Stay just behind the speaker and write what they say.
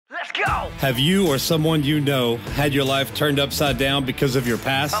go! Have you or someone you know had your life turned upside down because of your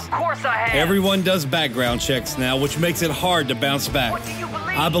past? Of course I have. Everyone does background checks now, which makes it hard to bounce back. What do you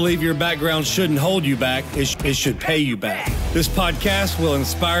believe? I believe your background shouldn't hold you back. It should pay you back. This podcast will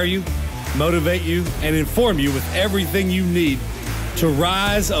inspire you, motivate you, and inform you with everything you need to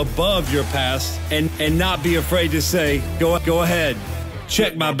rise above your past and not be afraid to say, go ahead,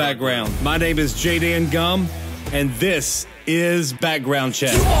 check my background. My name is J-Dan Gum, and this is Background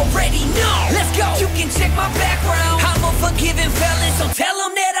Check. You already know. Let's go. You can check my background. I'm a forgiving felon, so tell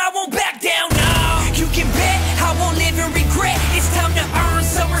them that I won't back down. No. You can bet I won't live in regret. It's time to earn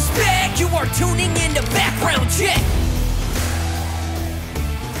some respect. You are tuning in to Background Check.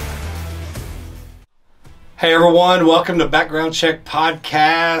 Hey everyone, welcome to Background Check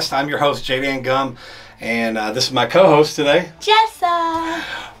Podcast. I'm your host, J-Dan Gum, and this is my co-host today, Jessa.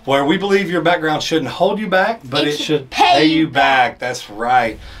 where we believe your background shouldn't hold you back, but it should pay you back. That's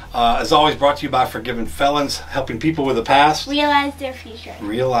right. As always, brought to you by Forgiven Felons, helping people with the past Realize their future.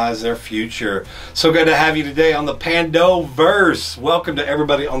 realize their future. So good to have you today on the Pandoverse. Welcome to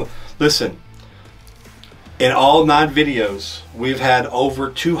everybody on the... Listen, in all 9 videos, we've had over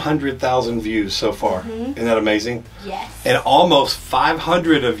 200,000 views so far. Isn't that amazing? Yes. And almost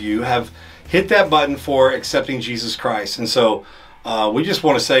 500 of you have hit that button for accepting Jesus Christ. And so we just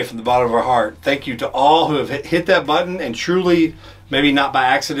want to say from the bottom of our heart, thank you to all who have hit that button and truly, maybe not by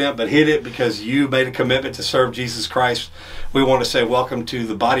accident, but hit it because you made a commitment to serve Jesus Christ. We want to say welcome to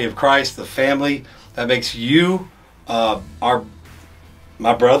the body of Christ, the family that makes you my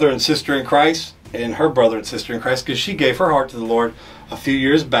brother and sister in Christ, and her brother and sister in Christ, because she gave her heart to the Lord a few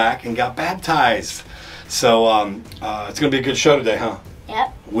years back and got baptized. So it's going to be a good show today, huh?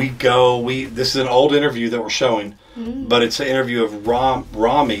 Yep. This is an old interview that we're showing, but it's an interview of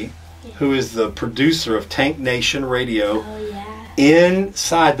Ramy, who is the producer of Tank Nation Radio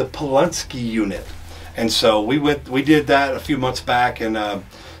inside the Polunsky Unit. And so we did that a few months back, and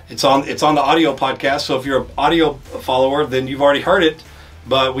it's on the audio podcast. So if you're an audio follower, then you've already heard it.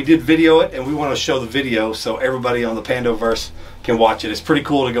 But we did video it, and we want to show the video so everybody on the Pandoverse can watch it. It's pretty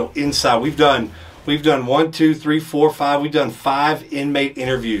cool to go inside. We've done 1, 2, 3, 4, 5. We've done 5 inmate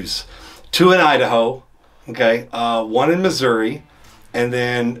interviews. 2 in Idaho, okay, 1 in Missouri, and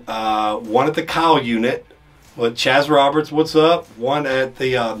then 1 at the Kyle Unit with Chaz Roberts. What's up? 1 at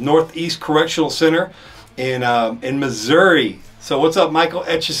the Northeast Correctional Center in Missouri. So what's up, Michael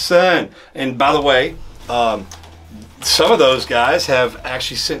Etchison? And by the way, some of those guys have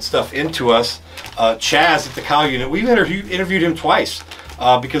actually sent stuff into us. Chaz at the Kyle Unit, we've interviewed him twice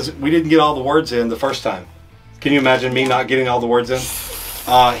because we didn't get all the words in the first time. Can you imagine me not getting all the words in?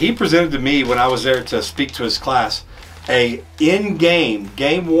 He presented to me when I was there to speak to his class a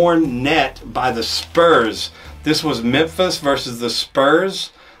game-worn net by the Spurs. This was Memphis versus the Spurs.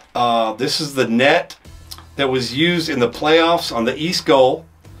 This is the net that was used in the playoffs on the East goal.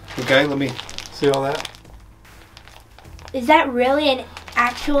 Okay, let me see all that. Is that really an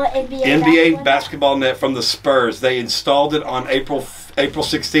actual NBA basketball net from the Spurs? They installed it on April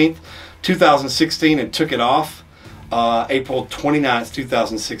 16th, 2016, and took it off April 29th,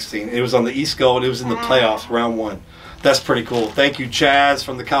 2016. It was on the East goal, and it was in the playoffs, round 1. That's pretty coll. Thank you, Chaz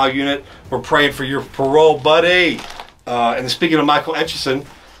from the Kyle Unit. We're praying for your parole, buddy. And speaking of Michael Etchison,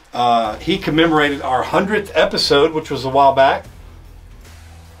 he commemorated our 100th episode, which was a while back.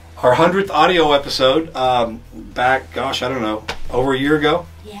 Our 100th audio episode back, gosh, I don't know, over a year ago.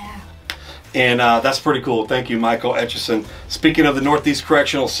 Yeah. And that's pretty cool. Thank you, Michael Etchison. Speaking of the Northeast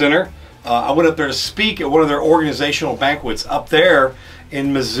Correctional Center, I went up there to speak at one of their organizational banquets. Up there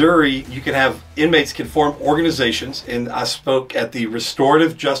in Missouri, inmates can form organizations, and I spoke at the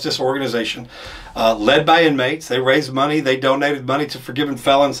Restorative Justice Organization, led by inmates. They raised money, they donated money to Forgiven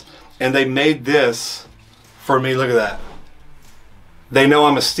Felons, and they made this for me. Look at that. They know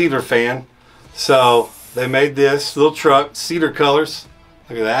I'm a Steeler fan, so they made this little truck, Cedar colors.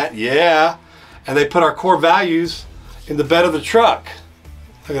 Look at that, yeah. And they put our core values in the bed of the truck.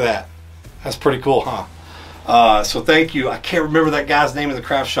 Look at that. That's pretty cool, huh? So thank you. I can't remember that guy's name in the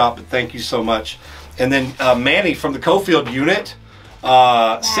craft shop, but thank you so much. And then Manny from the Cofield Unit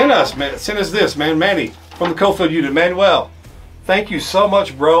sent us this, man. Manny from the Cofield Unit. Manuel, thank you so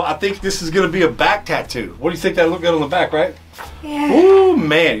much, bro. I think this is going to be a back tattoo. What do you think? That look good on the back, right? Yeah. Ooh,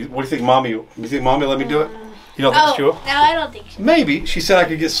 man. What do you think, Mommy? You think Mommy let me do it? You don't think she will? No, I don't think so. Maybe. She said I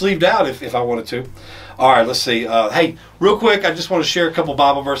could get sleeved out if I wanted to. All right, let's see. Hey, real quick, I just want to share a couple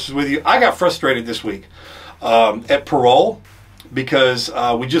Bible verses with you. I got frustrated this week at parole because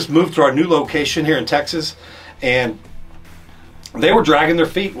we just moved to our new location here in Texas, and they were dragging their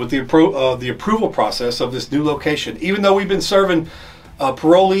feet with the approval process of this new location. Even though we've been serving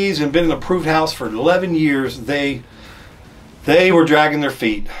parolees and been in an approved house for 11 years. They were dragging their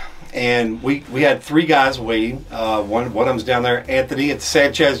feet. And we had 3 guys waiting. One of them's down there, Anthony at the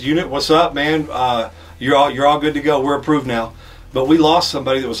Sanchez unit. What's up, man? You're all good to go. We're approved now. But we lost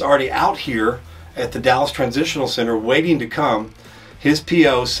somebody that was already out here at the Dallas Transitional Center waiting to come. His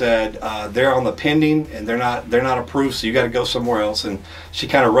PO said they're on the pending and they're not approved, so you got to go somewhere else. And she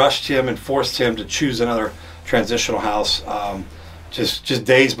kind of rushed him and forced him to choose another transitional house just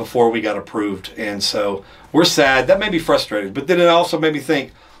days before we got approved. And so we're sad. That made me frustrated. But then it also made me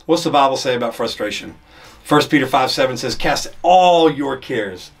think, what's the Bible say about frustration? 1 Peter 5:7 says, cast all your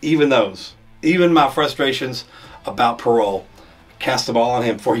cares, even my frustrations about parole. Cast them all on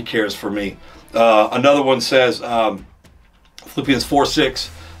him, for he cares for me. Another one says, Philippians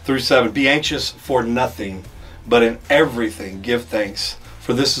 4:6-7, be anxious for nothing, but in everything give thanks.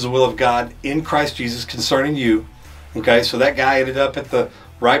 For this is the will of God in Christ Jesus concerning you. Okay, so that guy ended up at the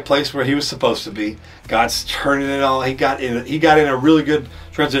right place where he was supposed to be. God's turning it all. He got in a really good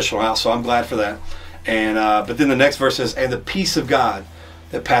transitional house, so I'm glad for that. And but then the next verse says, and the peace of God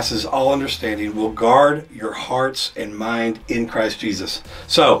that passes all understanding will guard your hearts and mind in Christ Jesus.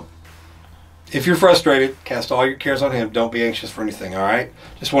 So if you're frustrated, cast all your cares on him. Don't be anxious for anything, all right?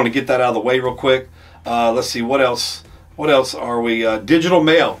 Just want to get that out of the way real quick. Let's see, what else? What else are we? Digital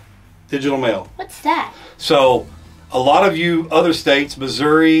mail. Digital mail. What's that? So a lot of you other states,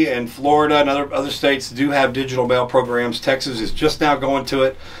 Missouri and Florida and other states do have digital mail programs. Texas is just now going to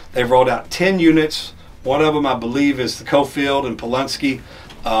it. They've rolled out 10 units. One of them, I believe, is the Cofield and Polunsky.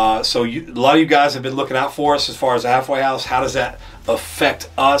 So a lot of you guys have been looking out for us as far as the halfway house. How does that affect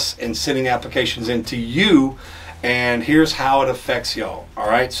us in sending applications into you? And here's how it affects y'all. All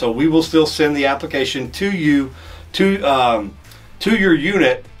right, so we will still send the application to you, to your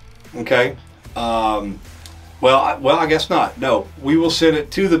unit. Okay. Well, I guess not. No, we will send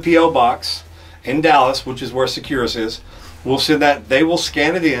it to the PO box in Dallas, which is where Securus is. We'll send that. They will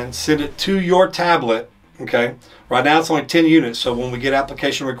scan it in, send it to your tablet. Okay. Right now it's only 10 units, so when we get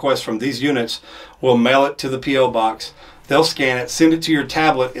application requests from these units, we'll mail it to the PO box. They'll scan it, send it to your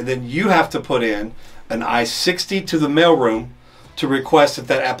tablet, and then you have to put in an I-60 to the mailroom to request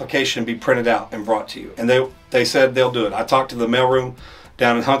that application be printed out and brought to you. And they said they'll do it. I talked to the mailroom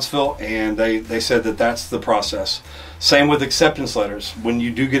down in Huntsville, and they said that that's the process. Same with acceptance letters. When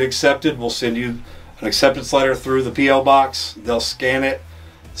you do get accepted, we'll send you an acceptance letter through the PO box. They'll scan it,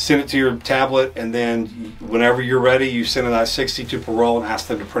 send it to your tablet, and then whenever you're ready, you send an I-60 to parole and ask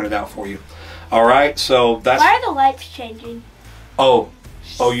them to print it out for you. All right, so that's... Why are the lights changing? Oh,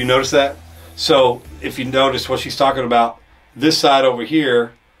 you notice that? So if you notice what she's talking about, this side over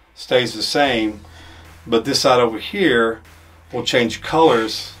here stays the same, but this side over here will change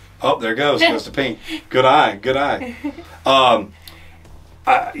colors. Oh, there it goes. Goes to pink. Good eye. Good eye.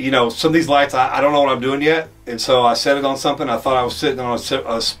 You know, some of these lights, I don't know what I'm doing yet. And so I set it on something. I thought I was sitting on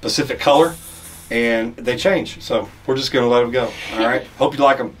a specific color, and they change. So we're just going to let them go. All right. Hope you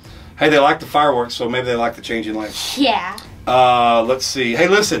like them. Hey, they like the fireworks, so maybe they like the changing lights. Yeah. Let's see. Hey,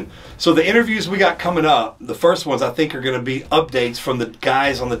 listen. So the interviews we got coming up, the first ones I think are going to be updates from the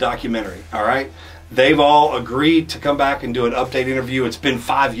guys on the documentary. All right. They've all agreed to come back and do an update interview. It's been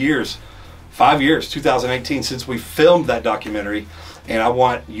 5 years. 5 years, 2018, since we filmed that documentary. And I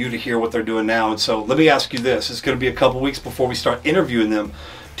want you to hear what they're doing now. And so let me ask you this. It's going to be a couple weeks before we start interviewing them.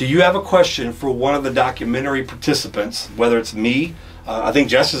 Do you have a question for one of the documentary participants, whether it's me? I think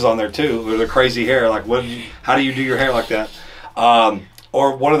Jess is on there too, with her crazy hair. Like, how do you do your hair like that?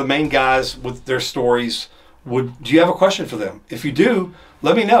 Or one of the main guys with their stories. Do you have a question for them? If you do,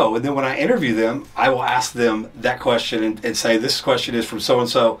 let me know. And then when I interview them, I will ask them that question and say, this question is from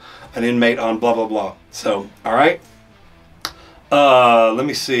so-and-so, an inmate on blah, blah, blah. So, all right. Let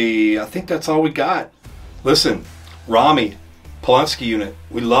me see. I think that's all we got. Listen, Ramy, Polunsky Unit.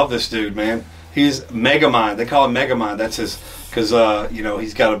 We love this dude, man. He's Megamind. They call him Megamind. That's his, because, you know,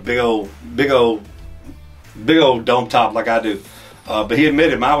 he's got a big old dome top like I do. But he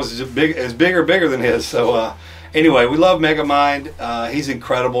admitted mine was bigger than his. So, anyway, we love Megamind. He's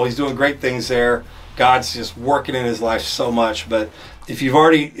incredible. He's doing great things there. God's just working in his life so much. But if you're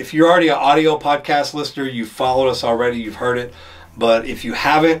already an audio podcast listener, you've followed us already, you've heard it. But if you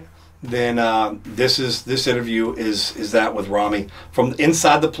haven't, then this interview is that with Ramy from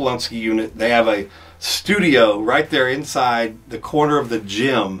inside the Polunsky Unit. They have a studio right there inside the corner of the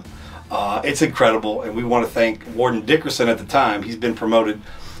gym. It's incredible, and we want to thank Warden Dickerson at the time. He's been promoted,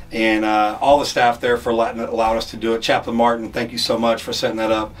 and all the staff there for allowing us to do it. Chaplain Martin, thank you so much for setting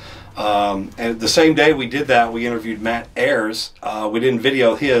that up. And the same day we did that, we interviewed Matt Ayers. We didn't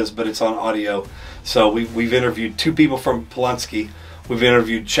video his, but it's on audio. So we've interviewed 2 people from Polunsky. We've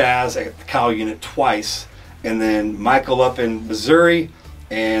interviewed Chaz at the Kyle Unit twice, and then Michael up in Missouri,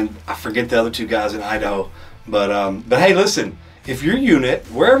 and I forget the other two guys in Idaho. But hey, listen, if your unit,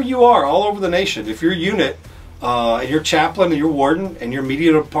 wherever you are, all over the nation, if your unit, and your chaplain and your warden and your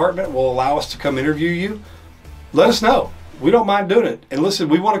media department will allow us to come interview you, let us know. We don't mind doing it. And listen,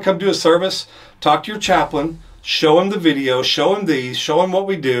 we want to come do a service, talk to your chaplain, show him the video, show him these, show him what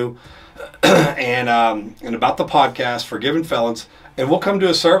we do, and about the podcast, Forgiven Felons, and we'll come do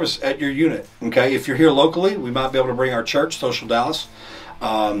a service at your unit. Okay, if you're here locally, we might be able to bring our church, Social Dallas.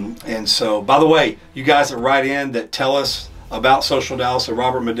 And so, by the way, you guys that write in that tell us about Social Dallas or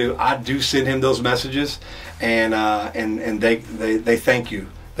Robert Madu, I do send him those messages, and they thank you.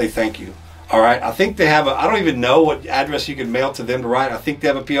 They thank you. All right. I think they have I don't even know what address you can mail to them to write. I think they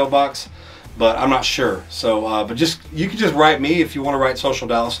have a P.O. box, but I'm not sure. So, but you can just write me if you want to write Social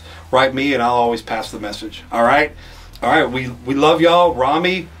Dallas. Write me, and I'll always pass the message. All right. All right. We love y'all.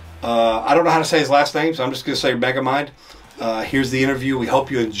 Ramy. I don't know how to say his last name, so I'm just going to say Megamind. Here's the interview. We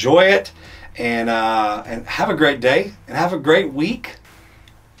hope you enjoy it, and have a great day, and have a great week,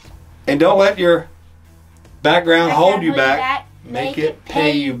 and don't let your background hold you back. Make it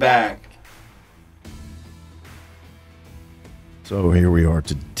pay you back. So here we are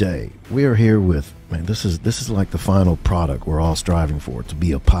today. We are here with, man, this is like the final product we're all striving for, to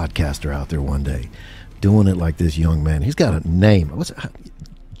be a podcaster out there one day, doing it like this young man. He's got a name. What's it?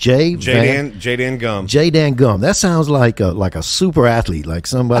 J-Dan Gum. J-Dan Gum. That sounds like a super athlete, like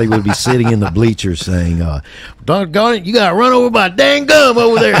somebody would be sitting in the bleachers saying, doggone it, you got run over by Dan Gum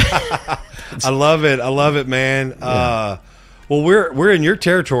over there. I love it, man. Yeah. Well, we're in your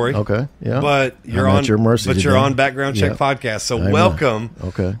territory. Okay, yeah. But you're I'm on at your mercy But today. you're on Background Check Yeah. Podcast. So Amen. welcome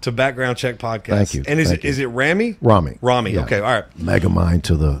Okay. to Background Check Podcast. Thank you. And Thank is it Ramy? Ramy. Ramy. Yeah. Okay, all right. Megamind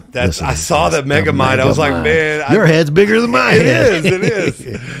to the I saw that Megamind. I was like, man, your head's bigger than mine. It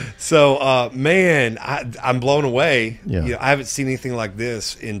is. So, man, I'm blown away. Yeah. You know, I haven't seen anything like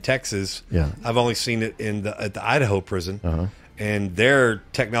this in Texas. Yeah. I've only seen it at the Idaho prison, Uh-huh. and their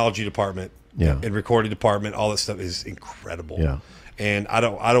technology department, Yeah. and recording department, all that stuff is incredible. Yeah. And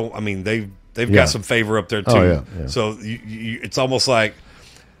I mean, they've Yeah. got some favor up there too. Oh, yeah, yeah. So it's almost like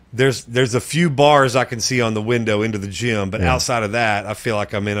there's a few bars I can see on the window into the gym, but Yeah. outside of that, I feel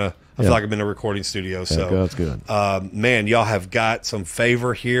like I'm in a recording studio. So that's good. man, y'all have got some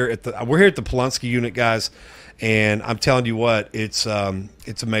favor here we're here at the Polunsky Unit, guys, and I'm telling you what, it's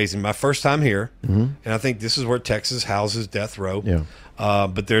amazing. My first time here, and I think this is where Texas houses death row. Yeah.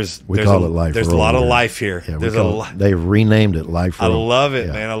 But there's We call it life. There's a row lot of here. life here. Yeah, There's they've renamed it Life I Row. love it,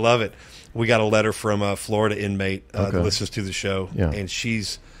 Yeah. man. I love it. We got a letter from a Florida inmate Okay. that listens to the show, Yeah. and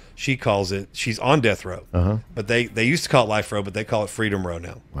she calls it, she's on death row, but they used to call it Life Row, but they call it Freedom Row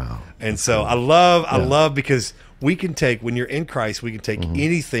now. Wow. And so I love because we can take, when you're in Christ, we can take Mm-hmm.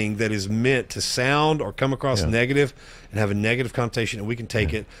 anything that is meant to sound or come across negative and have a negative connotation, and we can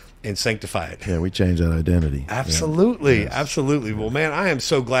take it and sanctify it. Yeah, we changed that identity. Absolutely, Yes. absolutely. Well, man, I am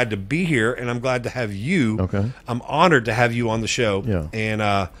so glad to be here, and I'm glad to have you. Okay. I'm honored to have you on the show. Yeah. And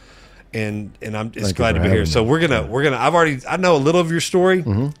I'm just Thank you glad for to be here. having So me. we're gonna. I know a little of your story,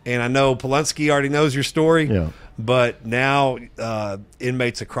 and I know Polunsky already knows your story. Yeah. But now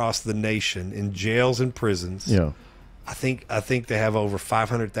inmates across the nation in jails and prisons. Yeah. I think they have over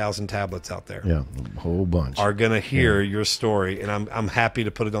 500,000 tablets out there. Yeah. A whole bunch. Are gonna hear your story, and I'm happy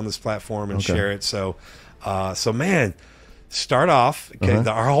to put it on this platform and Okay. share it. So, man, start off. Okay,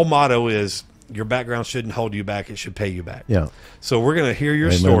 our whole motto is your background shouldn't hold you back; it should pay you back. Yeah. So we're gonna hear your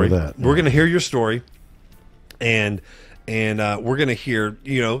Amen to story. that, yeah. We're gonna hear your story, and we're gonna hear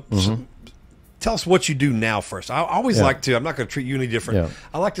tell us what you do now first. I always Yeah. like to. I'm not going to treat you any different. Yeah.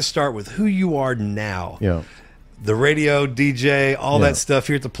 I like to start with who you are now. Yeah. The radio, DJ, all Yeah. that stuff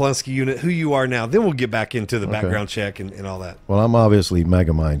here at the Polunsky Unit, who you are now. Then we'll get back into the background check and all that. Well, I'm obviously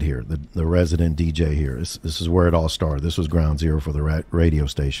Megamind here, the resident DJ here. This is where it all started. This was ground zero for the radio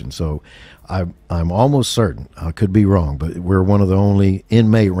station. So I'm almost certain, I could be wrong, but we're one of the only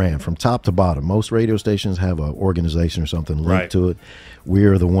inmate ran from top to bottom. Most radio stations have an organization or something linked Right. to it. We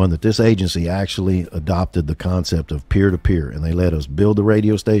are the one that this agency actually adopted the concept of peer-to-peer, and they let us build the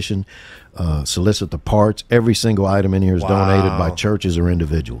radio station, solicit the parts. Every single item in here is donated by churches or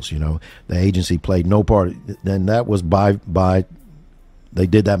individuals. You know, the agency played no part. Then that was by they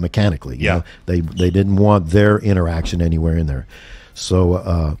did that mechanically. You know? They didn't want their interaction anywhere in there.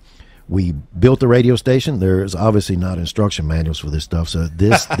 So We built the radio station. There's obviously not instruction manuals for this stuff. So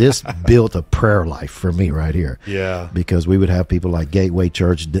this built a prayer life for me right here. Yeah. Because we would have people like Gateway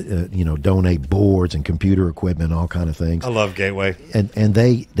Church, donate boards and computer equipment, all kind of things. I love Gateway. And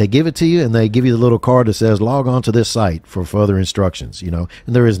they give it to you, and they give you the little card that says log on to this site for further instructions. And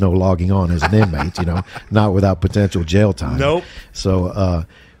there is no logging on as an inmate. Not without potential jail time. Nope. So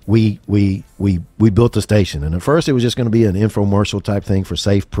we built the station, and at first it was just going to be an infomercial type thing for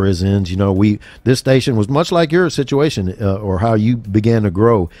safe prisons. This station was much like your situation or how you began to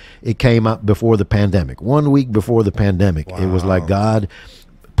grow. It came out before the pandemic. 1 week before the pandemic. Wow. It was like God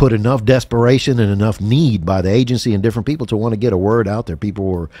put enough desperation and enough need by the agency and different people to want to get a word out there. People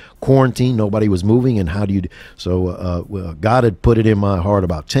were quarantined, nobody was moving, and how do you God had put it in my heart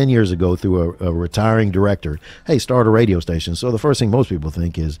about 10 years ago through a retiring director, hey, start a radio station. So the first thing most people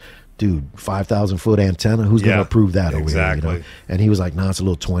think is, dude, 5,000-foot antenna, who's going to approve that over here? And he was like, it's a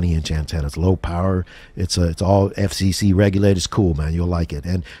little 20-inch antenna. It's low power. It's all FCC regulated. It's cool, man. You'll like it.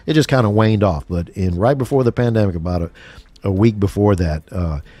 And it just kind of waned off. But right before the pandemic, about a week before that,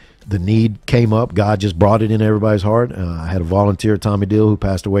 the need came up. God just brought it in everybody's heart. I had a volunteer, Tommy Dill, who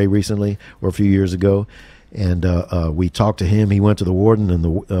passed away recently or a few years ago. And we talked to him. He went to the warden, and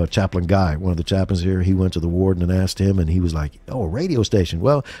the chaplain guy, one of the chaplains here, he went to the warden and asked him, and he was like, "Oh, a radio station?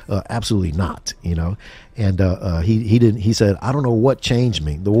 Well, absolutely not." And he didn't. He said, "I don't know what changed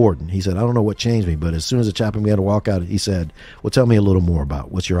me." The warden, he said, "I don't know what changed me." But as soon as the chaplain began to walk out, he said, "Well, tell me a little more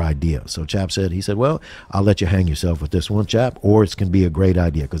about what's your idea." So chap said, he said, "Well, I'll let you hang yourself with this one, chap, or it's going to be a great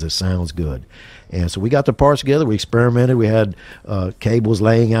idea because it sounds good." And so we got the parts together. We experimented. We had cables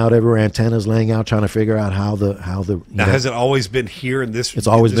laying out everywhere, antennas laying out, trying to figure out how the. Now, has it always been here in this? It's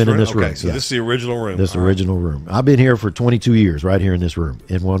always been in this room. Okay, so this is the original room. This original room. I've been here for 22 years, right here in this room,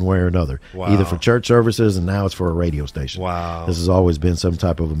 in one way or another. Wow. Either for church services, and now it's for a radio station. Wow. This has always been some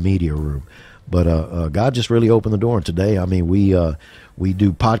type of a media room. But God just really opened the door. And today, I mean, we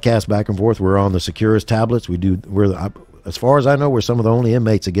do podcasts back and forth. We're on the Securus tablets. As far as I know, we're some of the only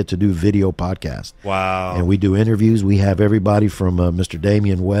inmates that get to do video podcasts. Wow. And we do interviews. We have everybody from Mr.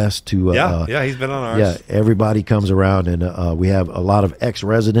 Damian West to... he's been on ours. Yeah, everybody comes around, and we have a lot of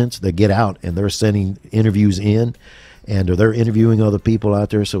ex-residents that get out, and they're sending interviews in, and they're interviewing other people out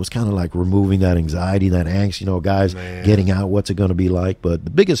there. So it's kind of like removing that anxiety, that angst, guys getting out, what's it going to be like? But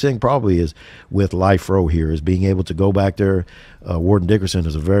the biggest thing probably is with Life Row here is being able to go back there. Warden Dickerson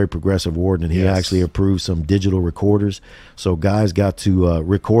is a very progressive warden, and he actually approved some digital recorders. So guys got to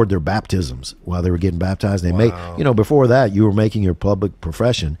record their baptisms while they were getting baptized. They make, before that, you were making your public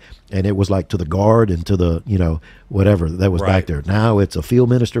profession, and it was like to the guard and to the, whatever that was back there. Now it's a field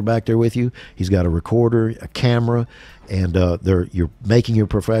minister back there with you. He's got a recorder, a camera, and you're making your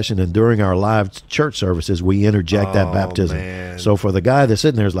profession. And during our live church services, we interject that baptism. Man. So for the guy that's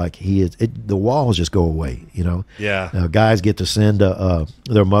sitting there, is like the walls just go away. Yeah. Guys get to send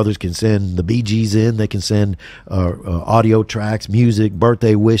their mothers can send the BGs in. They can send audio tracks, music,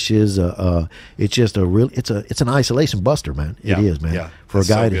 birthday wishes. It's just it's an isolation buster, man. It is, man. Yeah. For a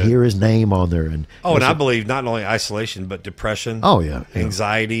guy to hear his name on there, and I believe not only isolation but depression. Oh yeah,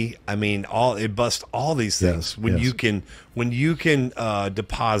 anxiety. I mean, it busts all these things when you can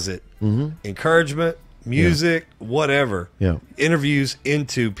deposit encouragement, music, whatever, interviews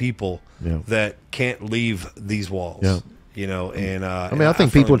into people that can't leave these walls. And I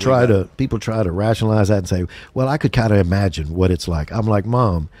think people try to rationalize that and say, well, I could kind of imagine what it's like. I'm like,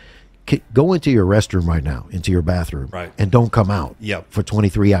 Mom, go into your restroom right now, into your bathroom, and don't come out for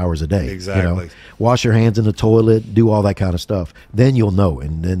 23 hours a day. Exactly. Wash your hands in the toilet, do all that kind of stuff. Then you'll know,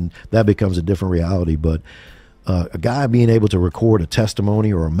 and then that becomes a different reality. But a guy being able to record a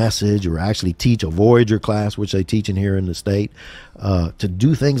testimony or a message, or actually teach a Voyager class, which they teach in here in the state, to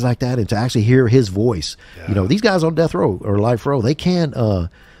do things like that and to actually hear his voice. These guys on death row or life row, they can't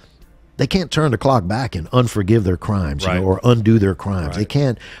turn the clock back and unforgive their crimes, or undo their crimes. They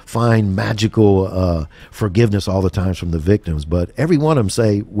can't find magical forgiveness all the times from the victims. But every one of them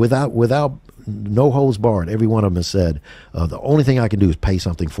say, without no holds barred, every one of them has said, the only thing I can do is pay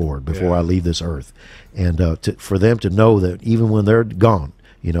something forward before I leave this earth. And for them to know that even when they're gone,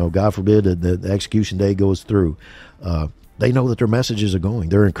 God forbid that the execution day goes through, they know that their messages are going.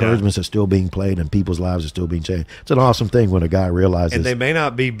 Their encouragements are still being played, and people's lives are still being changed. It's an awesome thing when a guy realizes. And they may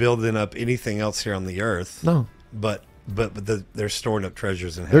not be building up anything else here on the earth. No. But they're storing up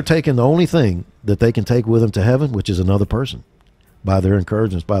treasures in heaven. They're taking the only thing that they can take with them to heaven, which is another person. by their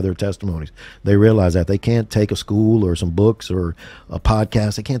encouragements, by their testimonies. They realize that they can't take a school or some books or a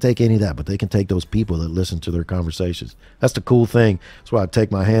podcast. They can't take any of that, but they can take those people that listen to their conversations. That's the cool thing. That's why I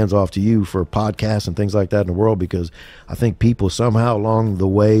take my hands off to you for podcasts and things like that in the world, because I think people somehow along the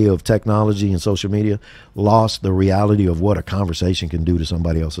way of technology and social media lost the reality of what a conversation can do to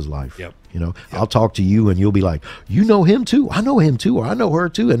somebody else's life. Yep. You know, I'll talk to you and you'll be like, you know him too. I know him too, or I know her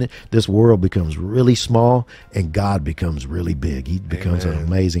too. And this world becomes really small and God becomes really big. He becomes an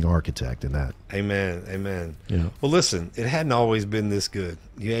amazing architect in that. Amen. Amen. Yeah. Well, listen, it hadn't always been this good.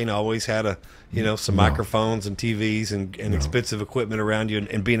 You ain't always had some microphones and TVs and expensive equipment around you,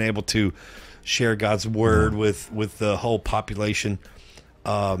 and being able to share God's word with the whole population.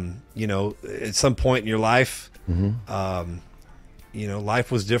 At some point in your life,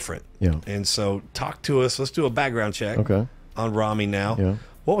 life was different. Yeah. And so talk to us. Let's do a background check on Ramy now. Yeah.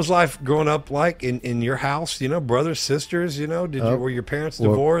 What was life growing up like in your house? Brothers, sisters, were your parents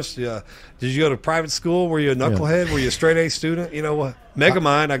divorced? Did you go to private school? Were you a knucklehead? Were you a straight A student? You know what?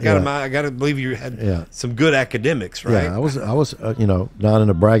 Megamind, I got to believe you had some good academics, right? Yeah, I was not in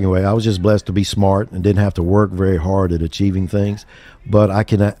a bragging way. I was just blessed to be smart and didn't have to work very hard at achieving things. But I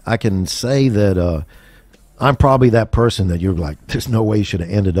can say that I'm probably that person that you're like, there's no way you should have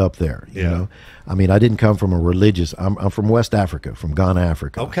ended up there. You know, I mean, I didn't come from a religious. I'm from West Africa, from Ghana,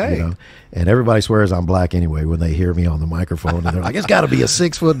 Africa. Okay. And everybody swears I'm black anyway when they hear me on the microphone, and they're like, it's got to be a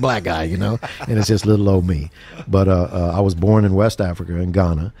 6-foot black guy, and it's just little old me. But I was born in West Africa, in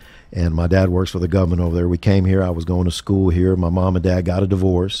Ghana, and my dad works for the government over there. We came here. I was going to school here. My mom and dad got a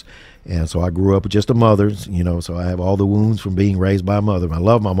divorce. And so I grew up with just a mother, so I have all the wounds from being raised by a mother. I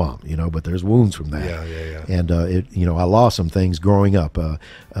love my mom, but there's wounds from that. Yeah. And, I lost some things growing up.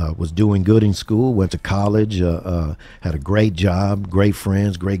 Was doing good in school, went to college, had a great job, great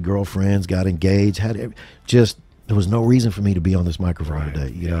friends, great girlfriends, got engaged, there was no reason for me to be on this microphone today,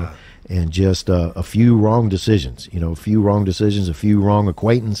 you know. And just a few wrong decisions, a few wrong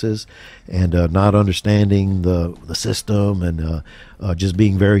acquaintances, and not understanding the system, and just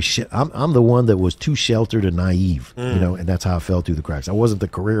being very I'm the one that was too sheltered and naive, and that's how I fell through the cracks. I wasn't the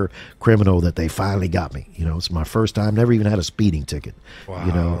career criminal that they finally got me. It's my first time, never even had a speeding ticket.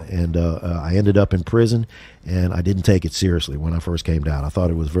 Wow. And I ended up in prison, and I didn't take it seriously when I first came down. I thought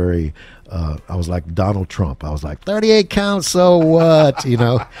it was very I was like Donald Trump. I was like, 38 counts, so what?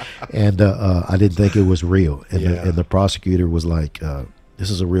 And I didn't think it was real. And the prosecutor was like, this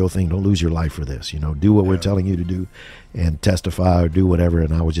is a real thing. Don't lose your life for this. Do what we're telling you to do, and testify or do whatever.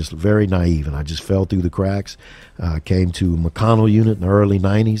 And I was just very naive, and I just fell through the cracks. Came to McConnell Unit in the early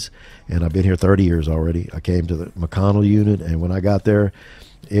 90s, and I've been here 30 years already. I came to the McConnell Unit, and when I got there,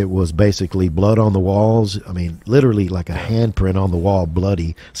 it was basically blood on the walls. I mean, literally like a handprint on the wall,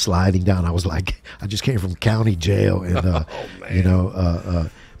 bloody, sliding down. I was like, I just came from county jail, and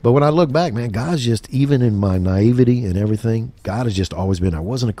but when I look back, man, God's just, even in my naivety and everything, God has just always been. I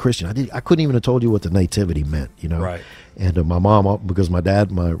wasn't a Christian. I couldn't even have told you what the nativity meant, Right. And my mom, because my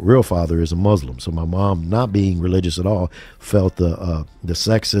dad, my real father, is a Muslim, so my mom, not being religious at all, felt the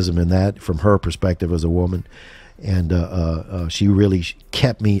sexism in that from her perspective as a woman. And she really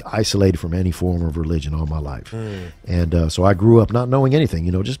kept me isolated from any form of religion all my life. And so I grew up not knowing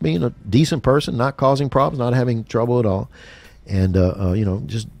anything, just being a decent person, not causing problems, not having trouble at all. And,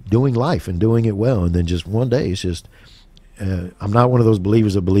 just doing life and doing it well. And then just one day, it's just, I'm not one of those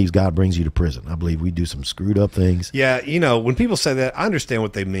believers that believes God brings you to prison. I believe we do some screwed up things. Yeah, when people say that, I understand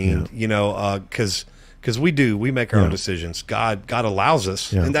what they mean, because we make our own decisions. God allows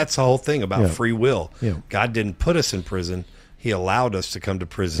us, and that's the whole thing about free will. Yeah. God didn't put us in prison. He allowed us to come to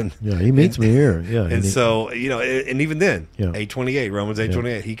prison. Yeah, he meets me here. Yeah. And so, and even then, 8:28, Romans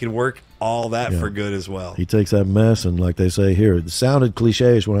 8:28, he can work all that for good as well. He takes that mess, and like they say here, it sounded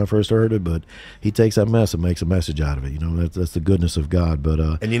cliche when I first heard it, but he takes that mess and makes a message out of it. That's the goodness of God. But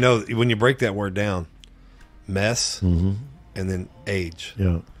and when you break that word down, mess, and then age.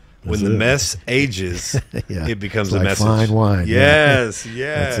 Yeah. When the mess ages, it becomes like a message. Fine wine. Yes.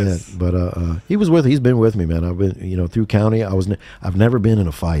 That's it. But he's been with me, man. I've been, through county. I've never been in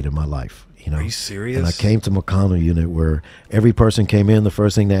a fight in my life. Are you serious? And I came to McConnell Unit, where every person came in. The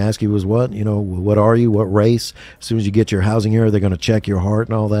first thing they ask you was what are you? What race? As soon as you get your housing here, they're going to check your heart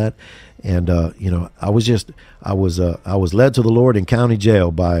and all that. And I was led to the Lord in county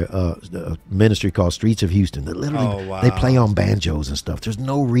jail by a ministry called Streets of Houston. That literally they play on banjos and stuff. There's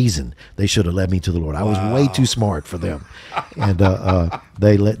no reason they should have led me to the Lord. I was way too smart for them, and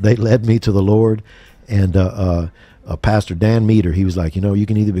they led me to the Lord. And Pastor Dan Meter, he was like, you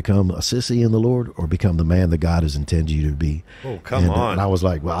can either become a sissy in the Lord or become the man that God has intended you to be. Oh, come on. And I was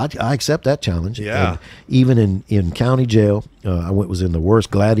like, well, I accept that challenge. Yeah. And even in county jail, I was in the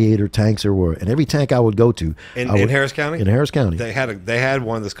worst gladiator tanks there were, and every tank I would go to In Harris County. In Harris County, They had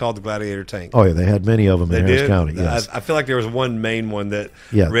one that's called the Gladiator Tank. oh yeah, they had many of them in Harris did? County. Yes, I feel like there was one main one that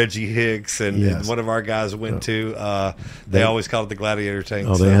Yeah. Reggie Hicks and Yes. one of our guys went to. They always called it the Gladiator Tank.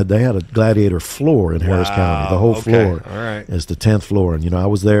 oh, so- they had a gladiator floor in Harris Wow. County. The whole Okay. floor, All right. is the 10th floor, and I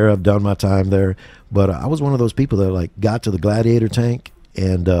was there. I've done my time there, but I was one of those people that like got to the gladiator tank,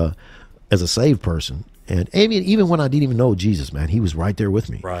 and as a saved person. And even when I didn't even know Jesus, man, he was right there with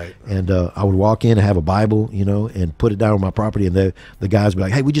me. Right. And I would walk in and have a Bible, and put it down on my property. And the guys would be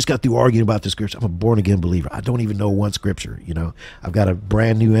like, hey, we just got through arguing about this scripture. I'm a born again believer. I don't even know one scripture. I've got a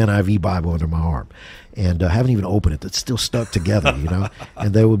brand new NIV Bible under my arm. And haven't even opened it. It's still stuck together,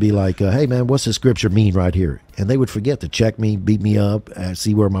 And they would be like, hey, man, what's the scripture mean right here? And they would forget to check me, beat me up,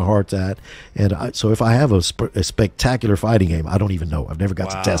 see where my heart's at. And so if I have a spectacular fighting game, I don't even know. I've never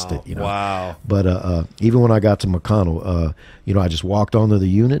got to test it, Wow. But even when I got to McConnell, I just walked onto the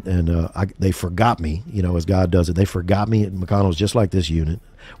unit, and they forgot me, as God does it. They forgot me. McConnell's just like this unit,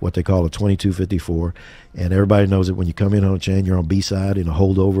 what they call a 2254. And everybody knows that when you come in on a chain, you're on B-side in a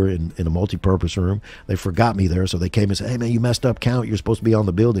holdover in a multi-purpose room. They forgot me there, so they came and said, hey, man, you messed up count. You're supposed to be on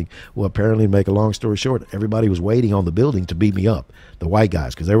the building. Well, apparently, to make a long story short, everybody was waiting on the building to beat me up, the white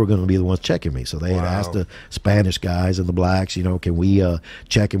guys, because they were going to be the ones checking me. So they had asked the Spanish guys and the blacks, can we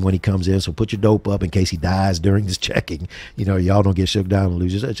check him when he comes in? So put your dope up in case he dies during this checking. Y'all don't get shook down and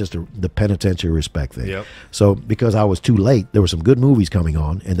lose. It's just the penitentiary respect thing. Yep. So because I was too late, there were some good movies coming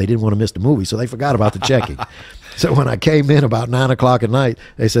on, and they didn't want to miss the movie, so they forgot about the checking. So when I came in about 9 o'clock at night,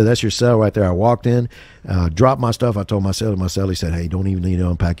 they said, that's your cell right there. I walked in, dropped my stuff. I told my cellie, he said, hey, don't even need to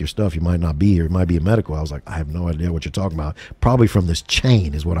unpack your stuff. You might not be here. It might be a medical. I was like, I have no idea what you're talking about. Probably from this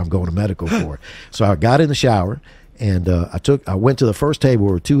chain is what I'm going to medical for. So I got in the shower, and I went to the first table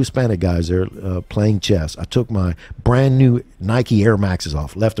where 2 Hispanic guys there playing chess. I took my brand new Nike Air Maxes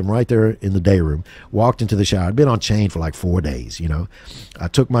off, left them right there in the day room, walked into the shower. I'd been on chain for like 4 days, I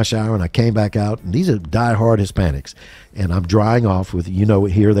took my shower and I came back out, and these are diehard Hispanics. And I'm drying off with,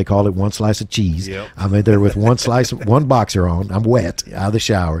 here they call it one slice of cheese. Yep. I'm in there with one slice, one boxer on. I'm wet out of the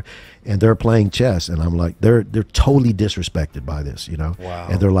shower, and they're playing chess, and I'm like, they're totally disrespected by this, Wow.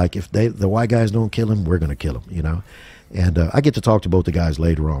 And they're like, if the white guys don't kill him, we're going to kill him, And I get to talk to both the guys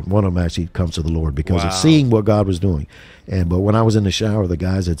later on. One of them actually comes to the Lord because of seeing what God was doing. But when I was in the shower, the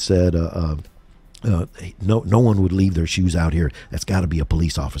guys had said, no one would leave their shoes out here. That's got to be a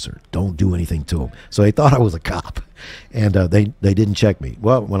police officer. Don't do anything to them. So they thought I was a cop, and they didn't check me.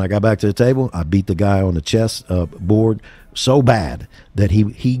 Well, when I got back to the table, I beat the guy on the chess board so bad that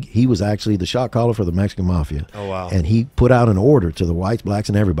he was actually the shot caller for the Mexican Mafia. Oh wow! And he put out an order to the whites, blacks,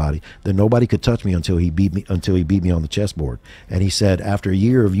 and everybody that nobody could touch me until he beat me on the chessboard. And he said, after a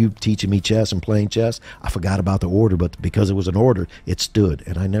year of you teaching me chess and playing chess, I forgot about the order, but because it was an order, it stood,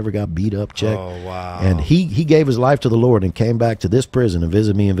 and I never got beat up, checked. Oh wow! And he gave his life to the Lord and came back to this prison and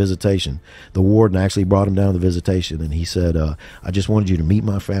visited me in visitation. The warden actually brought him down to visitation, and he said, I just wanted you to meet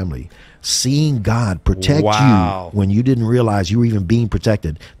my family. Seeing God protect you when you didn't realize you were even being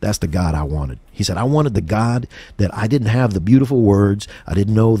protected, that's the God I wanted. He said, I wanted the God that I didn't have the beautiful words. I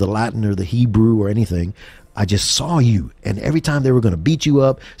didn't know the Latin or the Hebrew or anything. I just saw you, and every time they were going to beat you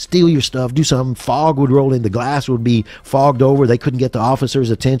up, steal your stuff, do something, fog would roll in, the glass would be fogged over. They couldn't get the officer's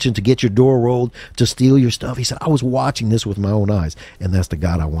attention to get your door rolled to steal your stuff. He said, I was watching this with my own eyes, and that's the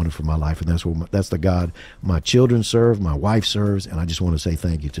God I wanted for my life, and that's the God my children serve, my wife serves, and I just want to say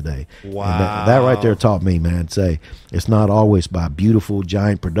thank you today. Wow. That right there taught me, man, say it's not always by beautiful,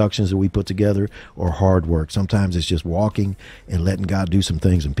 giant productions that we put together or hard work. Sometimes it's just walking and letting God do some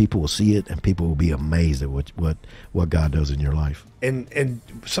things, and people will see it, and people will be amazed at what God does in your life. And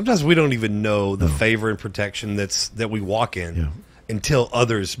sometimes we don't even know the favor and protection that we walk in until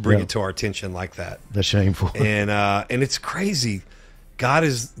others bring it to our attention like that. That's shameful. And it's crazy. God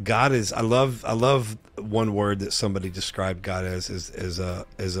is I love one word that somebody described God as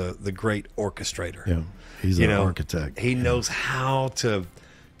the great orchestrator. Yeah. He's an architect. He knows how to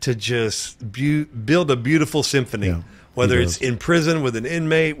just build a beautiful symphony. Yeah. Whether it's in prison with an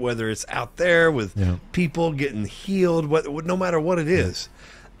inmate, whether it's out there with people getting healed, no matter what it is,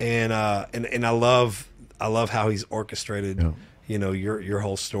 and I love how he's orchestrated, your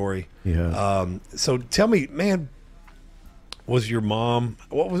whole story. Yeah. So tell me, man, was your mom?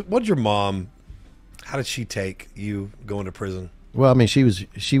 What'd your mom? How did she take you going to prison? Well, I mean,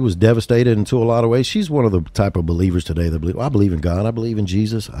 she was devastated in a lot of ways. She's one of the type of believers today that believe, I believe in God, I believe in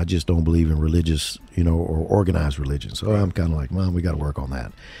Jesus. I just don't believe in religious, or organized religion. So I'm kind of like, Mom, we got to work on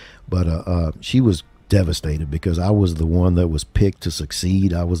that. But she was devastated because I was the one that was picked to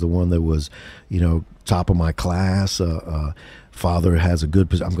succeed. I was the one that was, top of my class. Father has a good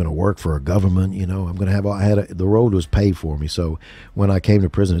position. I'm going to work for a government, I'm going to have, the road was paid for me. So when I came to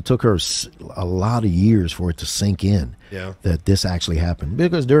prison, it took her a lot of years for it to sink in that this actually happened,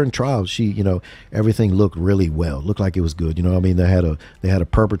 because during trials, she, everything looked really well, looked like it was good. They had a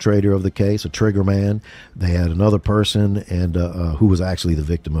perpetrator of the case, a trigger man. They had another person and who was actually the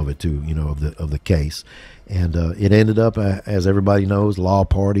victim of it too, of the case. And it ended up, as everybody knows, law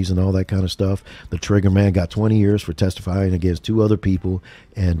parties and all that kind of stuff. The trigger man got 20 years for testifying against 2 other people,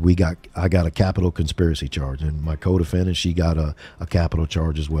 and I got a capital conspiracy charge. And my co-defendant, she got a capital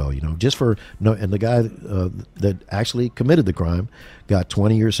charge as well. Just for no. And the guy that actually committed the crime got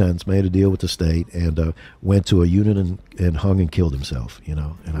 20-year sentence, made a deal with the state, and went to a unit and hung and killed himself. And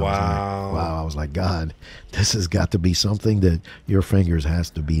I was like, God, this has got to be something that your fingers has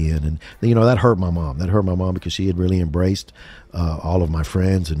to be in. And that hurt my mom. That hurt my mom because she had really embraced all of my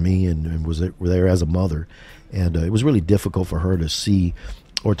friends and me, and was there as a mother. And it was really difficult for her to see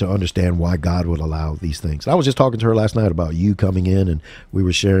or to understand why God would allow these things. I was just talking to her last night about you coming in, and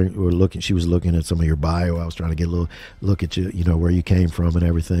she was looking at some of your bio. I was trying to get a little look at you, where you came from and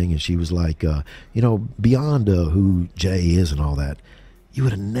everything. And she was like, beyond who Jay is and all that, you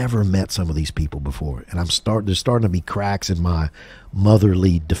would have never met some of these people before. And there's starting to be cracks in my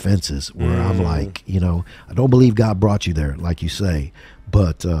motherly defenses where I'm like, I don't believe God brought you there, like you say,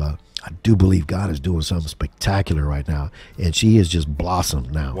 but I do believe God is doing something spectacular right now, and she has just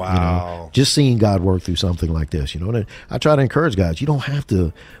blossomed now. Wow. Just seeing God work through something like this, and I try to encourage guys, you don't have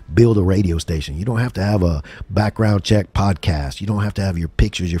to build a radio station. You don't have to have a background check podcast. You don't have to have your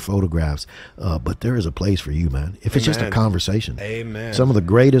pictures, your photographs, but there is a place for you, man. If it's just a conversation. Amen. Some of the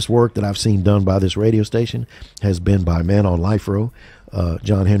greatest work that I've seen done by this radio station has been by men on Life Row.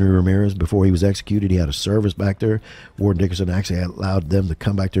 John Henry Ramirez, before he was executed, he had a service back there. Warden Dickerson actually allowed them to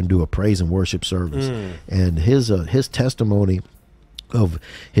come back there and do a praise and worship service. And his testimony of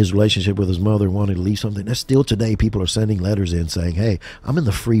his relationship with his mother, wanting to leave something, that's still today people are sending letters in saying, hey, I'm in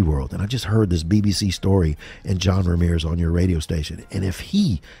the free world and I just heard this BBC story and John Ramirez on your radio station, and if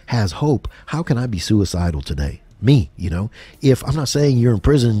he has hope, how can I be suicidal today? Me, if I'm not saying you're in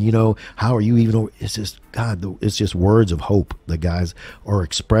prison, how are you even? It's just God. It's just words of hope that guys are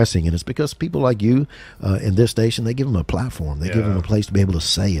expressing, and it's because people like you in this station, they give them a platform, they give them a place to be able to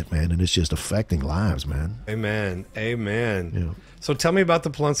say it, man, and it's just affecting lives, man. Amen. So tell me about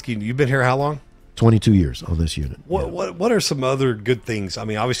the Polunsky. You've been here how long? 22 years on this unit. What are some other good things? I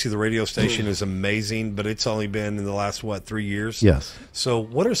mean, obviously the radio station is amazing, but it's only been in the last 3 years. Yes. So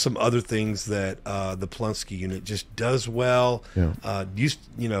what are some other things that the Polunsky unit just does well?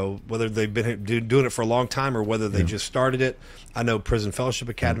 Whether they've been doing it for a long time or whether they just started it. I know Prison Fellowship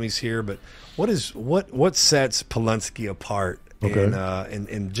Academy's here, but what sets Polunsky apart? Okay.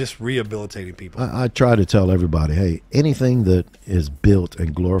 And just rehabilitating people. I try to tell everybody, hey, anything that is built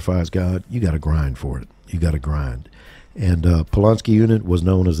and glorifies God, you got to grind for it. You got to grind. And Polunsky Unit was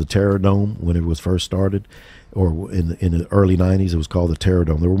known as the Terror Dome when it was first started, or in the early 90s, it was called the Terror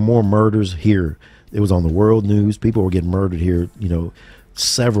Dome. There were more murders here. It was on the world news. People were getting murdered here,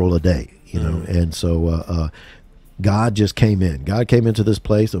 several a day, and so God just came in. God came into this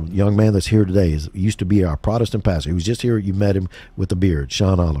place. A young man that's here today used to be our Protestant pastor. He was just here. You met him with the beard,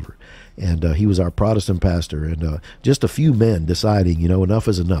 Sean Oliver. And he was our Protestant pastor. And just a few men deciding, enough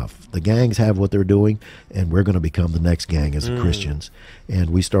is enough. The gangs have what they're doing, and we're going to become the next gang as Christians. And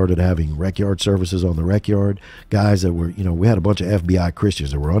we started having rec yard services on the rec yard. Guys that were, we had a bunch of FBI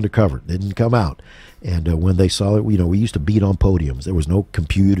Christians that were undercover, didn't come out. And when they saw it, we used to beat on podiums. There was no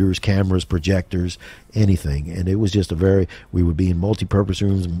computers, cameras, projectors, anything. And it was just we would be in multi-purpose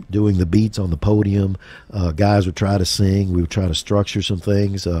rooms doing the beats on the podium. Guys would try to sing. We would try to structure some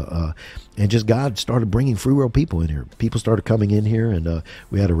things. And just God started bringing free world people in here. People started coming in here, and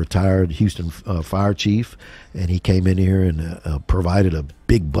we had a retired Houston fire chief, and he came in here and provided a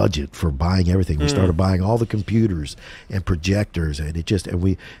big budget for buying everything. We started buying all the computers and projectors, and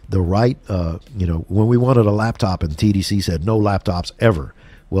when we wanted a laptop, and TDC said no laptops ever.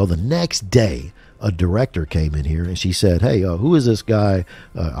 Well, the next day, a director came in here and she said, hey, who is this guy?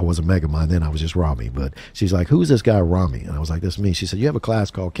 I wasn't Megamind then, I was just Ramy. But she's like, who's this guy Ramy? And I was like, that's me. She said, you have a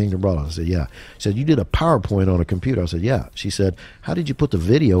class called Kingdom Broadcast? I said, yeah. She said, you did a PowerPoint on a computer? I said, yeah. She said, how did you put the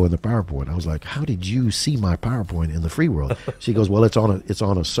video in the PowerPoint? I was like, how did you see my PowerPoint in the free world? She goes, well, it's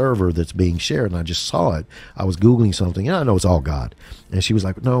on a server that's being shared, and I just saw it. I was Googling something, and I know it's all God. And she was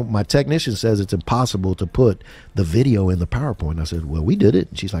like, no, my technician says it's impossible to put the video in the PowerPoint. I said, well, we did it.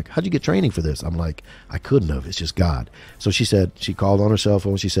 And she's like, how'd you get training for this? I'm like, like, I couldn't have. It's just God. So she said, she called on her cell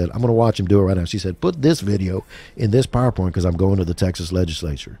phone. She said, I'm going to watch him do it right now. She said, put this video in this PowerPoint because I'm going to the Texas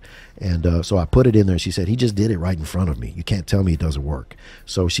legislature. And so I put it in there. She said, he just did it right in front of me. You can't tell me it doesn't work.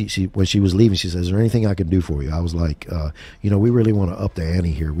 So she when she was leaving, she said, is there anything I can do for you? I was like, we really want to up the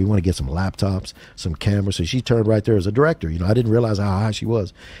ante here. We want to get some laptops, some cameras. So she turned right there as a director. I didn't realize how high she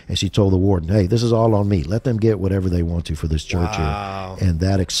was. And she told the warden, hey, this is all on me. Let them get whatever they want to for this church here. And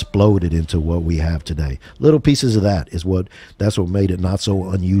that exploded into what we have today. Little pieces of that's what made it not so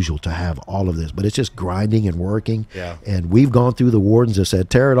unusual to have all of this. But it's just grinding and working. Yeah. And we've gone through the wardens that said,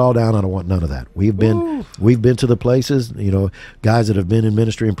 tear it all down. I don't want none of that. We've been to the places, guys that have been in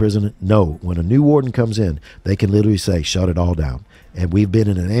ministry in prison know when a new warden comes in, they can literally say, shut it all down. And we've been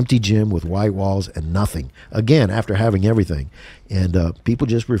in an empty gym with white walls and nothing. Again, after having everything. And people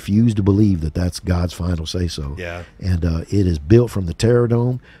just refuse to believe that that's God's final say-so. Yeah. And it is built from the Terror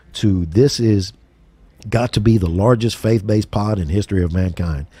Dome to this is got to be the largest faith-based pod in history of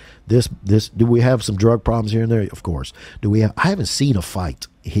mankind. This do we have some drug problems here and there? Of course. I haven't seen a fight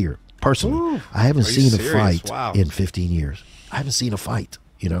here personally. Ooh, I haven't seen a fight Wow. in 15 years. I haven't seen a fight.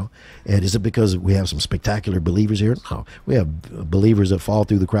 And is it because we have some spectacular believers here? No, we have believers that fall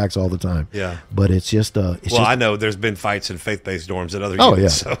through the cracks all the time. Yeah, but it's just. I know there's been fights in faith-based dorms at other units.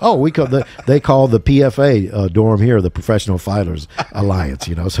 units. Yeah. So. Oh, they call the PFA dorm here the Professional Fighters Alliance.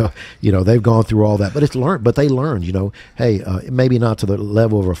 So they've gone through all that, but it's learned. But they learned. Hey, maybe not to the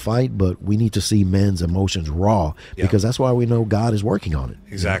level of a fight, but we need to see men's emotions raw because that's why we know God is working on it.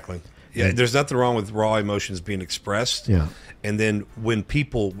 Exactly. Yeah, there's nothing wrong with raw emotions being expressed. Yeah. And then when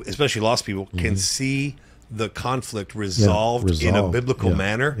people, especially lost people, can see the conflict resolved in a biblical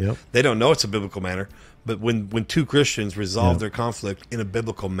manner, they don't know it's a biblical manner. But when two Christians resolve their conflict in a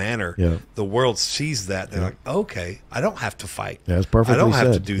biblical manner, the world sees that. They're like, okay, I don't have to fight. Yeah, that's perfectly I don't have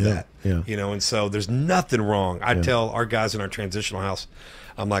to said. do that. Yeah. And so there's nothing wrong. I tell our guys in our transitional house,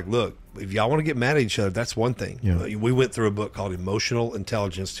 I'm like, look, if y'all want to get mad at each other, that's one thing. Yeah. We went through a book called Emotional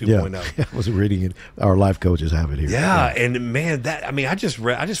Intelligence 2.0. Yeah, I was reading it. Our life coaches have it here. Yeah, and man, I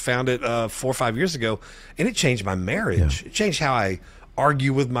just found it 4 or 5 years ago, and it changed my marriage. It changed how I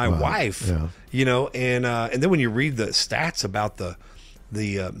argue with my wife. Yeah. And then when you read the stats about the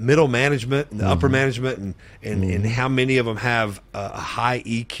middle management and the upper management and how many of them have a high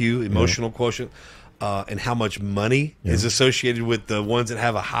EQ, emotional quotient, and how much money is associated with the ones that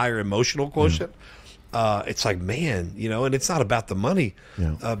have a higher emotional quotient. It's like, man, and it's not about the money.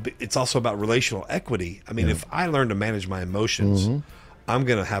 But it's also about relational equity. I mean, if I learn to manage my emotions, I'm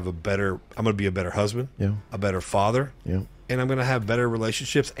going to be a better husband, a better father, and I'm going to have better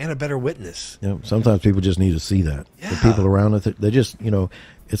relationships and a better witness. Sometimes people just need to see that. The people around it, they just,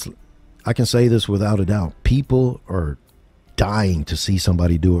 I can say this without a doubt. People are dying to see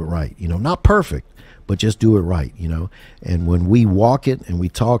somebody do it right. Not perfect, but just do it right, and when we walk it and we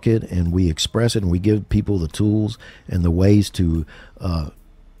talk it and we express it and we give people the tools and the ways to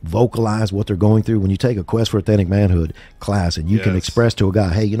vocalize what they're going through. When you take a Quest for Authentic Manhood class and you can express to a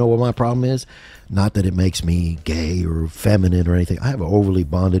guy, hey, you know what my problem is? Not that it makes me gay or feminine or anything. I have an overly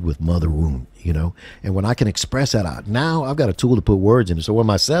bonded with mother wound, and when I can express that, now I've got a tool to put words in it. So when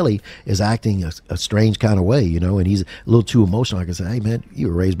my cellie is acting a strange kind of way, and he's a little too emotional, I can say, hey man, you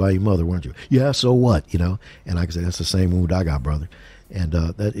were raised by your mother, weren't you? Yeah, so what? And I can say, that's the same wound I got, brother. And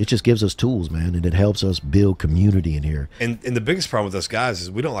that it just gives us tools, man, and it helps us build community in here. And the biggest problem with us guys is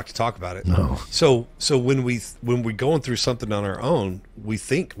we don't like to talk about it. No. So when we're going through something on our own,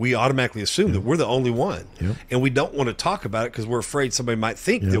 we automatically assume that we're the only one, and we don't want to talk about it because we're afraid somebody might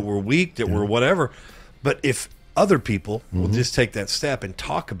think that we're weak, that we're whatever. But if other people will just take that step and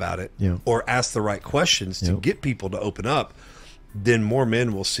talk about it, or ask the right questions to get people to open up, then more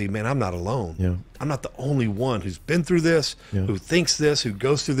men will see, man, I'm not alone. I'm not the only one who's been through this, who thinks this, who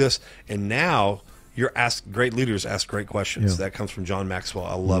goes through this. And now great leaders ask great questions. That comes from John Maxwell.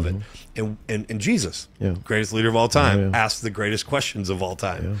 I love it. And Jesus, greatest leader of all time, asked the greatest questions of all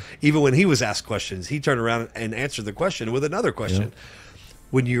time. Even when he was asked questions, he turned around and answered the question with another question.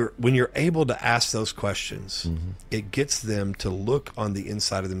 When you're able to ask those questions, it gets them to look on the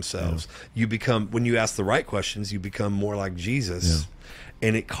inside of themselves. When you ask the right questions, you become more like Jesus,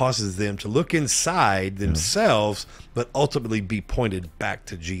 and it causes them to look inside themselves, but ultimately be pointed back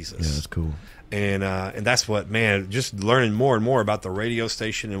to Jesus. Yeah, that's cool. And that's what, man, just learning more and more about the radio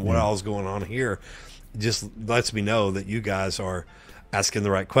station and what all is going on here just lets me know that you guys are asking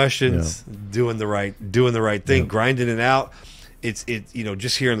the right questions, doing the right thing, grinding it out. It's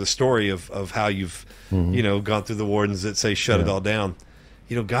just hearing the story of how you've gone through the wardens that say shut it all down.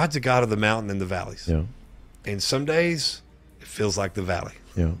 God's a God of the mountain and the valleys. And some days it feels like the valley.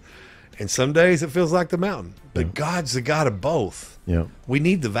 And some days it feels like the mountain. But God's the God of both. Yeah. We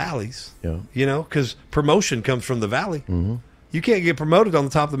need the valleys. Yeah. You know, because promotion comes from the valley. Mm-hmm. You can't get promoted on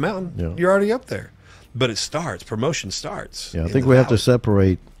the top of the mountain. Yeah. You're already up there. But it starts. Promotion starts. Yeah, I think we have to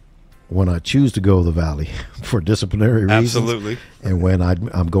separate when I choose to go the valley for disciplinary reasons. Absolutely. And when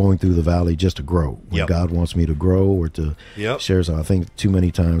I'm going through the valley just to grow. When God wants me to grow or to share something. I think too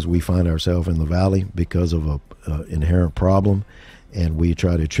many times we find ourselves in the valley because of a inherent problem, and we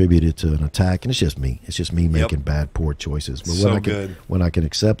try to attribute it to an attack. And it's just me. It's just me making bad, poor choices. But when I can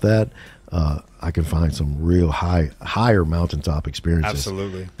accept that, I can find some real higher mountaintop experiences.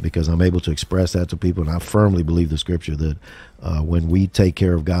 Absolutely. Because I'm able to express that to people. And I firmly believe the scripture that when we take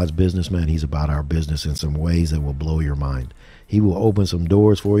care of God's business, man, he's about our business in some ways that will blow your mind. He will open some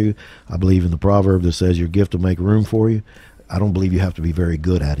doors for you. I believe in the proverb that says your gift will make room for you. I don't believe you have to be very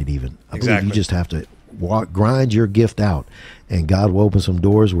good at it even. I believe you just have to grind your gift out, and God will open some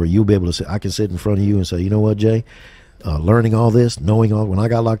doors where you'll be able to say, I can sit in front of you and say, you know what, Jay, learning all this, knowing all, when I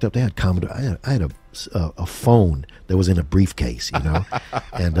got locked up, they had Commodore. I had a phone that was in a briefcase, you know,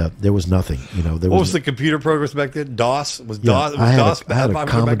 and there was nothing, you know. What was the computer programs back then? DOS? I had a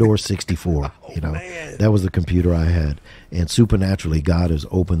Commodore 64, you know. Man. That was the computer I had. And supernaturally, God has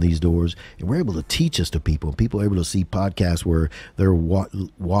opened these doors, and we're able to teach us to people. People are able to see podcasts where they're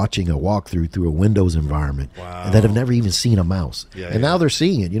watching a walkthrough through a Windows environment and that have never even seen a mouse. Now they're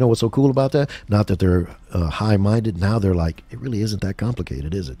seeing it. You know what's so cool about that? Not that they're high-minded. Now they're like, it really isn't that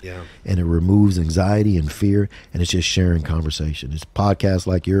complicated, is it? Yeah. And it removes anxiety and fear, and it's just sharing conversation. It's podcasts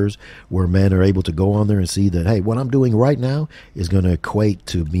like yours where men are able to go on there and see that, hey, what I'm doing right now is going to equate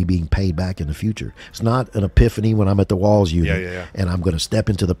to me being paid back in the future. It's not an epiphany when I'm at the Walls Unit and I'm going to step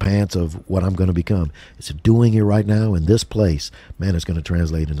into the pants of what I'm going to become. It's doing it right now in this place. Man, it's going to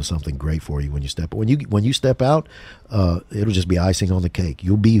translate into something great for you when you step. When you step out, it'll just be icing on the cake.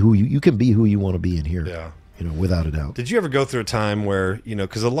 You'll be who you can be who you want to be in here. Yeah. You know, without a doubt. Did you ever go through a time where, you know,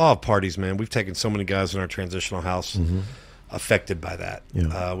 because the law of parties, man, we've taken so many guys in our transitional house affected by that.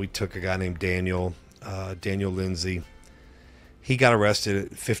 Yeah. We took a guy named Daniel Lindsay. He got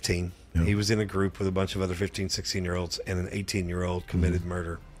arrested at 15. Yeah. He was in a group with a bunch of other 15, 16-year-olds, and an 18-year-old committed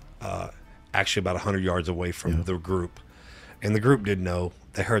murder, actually about 100 yards away from the group. And the group didn't know.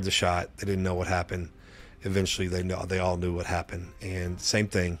 They heard the shot. They didn't know what happened. Eventually, they all knew what happened. And same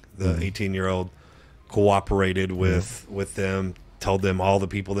thing, the 18-year-old cooperated with them, told them all the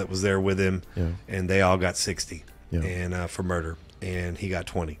people that was there with him, and they all got 60 and for murder. And he got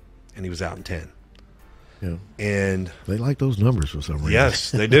 20, and he was out in 10. Yeah. And they like those numbers for some reason.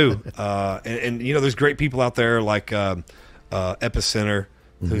 Yes, they do. And you know, there's great people out there like Epicenter,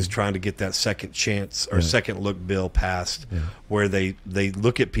 who's trying to get that second chance or second look bill passed, where they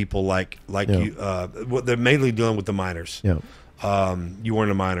look at people like you. They're mainly dealing with the minors. Yeah. You weren't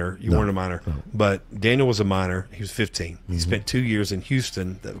a minor. You weren't a minor. No. But Daniel was a minor. He was 15. He spent 2 years in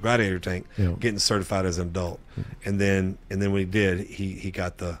Houston, the Gladiator tank, getting certified as an adult. And then when he did, he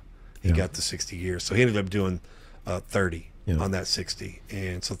got the 60 years. So he ended up doing 30 on that 60.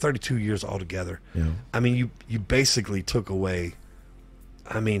 And so 32 years altogether. Yeah. I mean, you basically took away,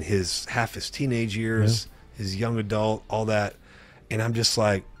 I mean, half his teenage years, his young adult, all that. And I'm just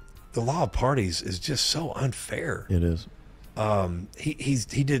like, the law of parties is just so unfair. It is. He got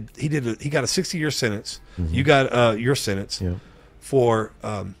a 60-year sentence. You got your sentence for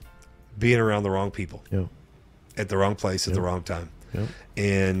being around the wrong people at the wrong place at the wrong time.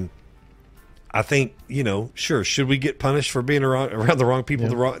 And I think, you know, sure, should we get punished for being around the wrong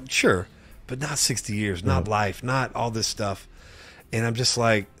people? Sure, but not 60 years, not life, not all this stuff. And I'm just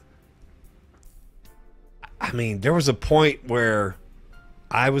like, I mean, there was a point where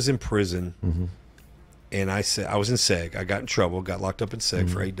I was in prison. And I said, I was in SEG. I got in trouble, got locked up in SEG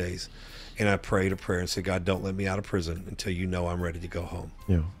for 8 days. And I prayed a prayer and said, God, don't let me out of prison until you know I'm ready to go home.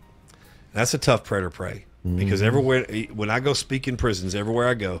 Yeah. And that's a tough prayer to pray. Because everywhere, when I go speak in prisons, everywhere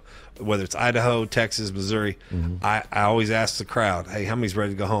I go, whether it's Idaho, Texas, Missouri, I always ask the crowd, hey, how many's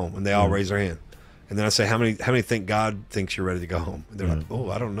ready to go home? And they all raise their hand. And then I say, how many think God thinks you're ready to go home? And they're like, oh,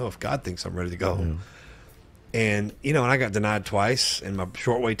 I don't know if God thinks I'm ready to go home. And, you know, and I got denied twice and my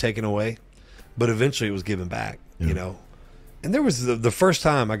short way taken away. But eventually it was given back, you know. And there was the first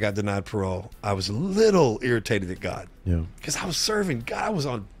time I got denied parole, I was a little irritated at God. Yeah. Because I was serving God. I was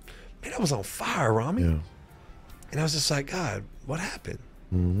on fire, Ramy. Yeah. And I was just like, God, what happened?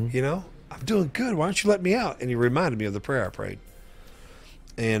 You know, I'm doing good. Why don't you let me out? And he reminded me of the prayer I prayed.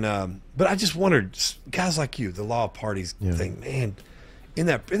 And but I just wondered, guys like you, the law of parties thing, man, in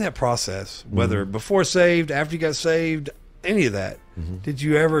that process, whether before saved, after you got saved, any of that, did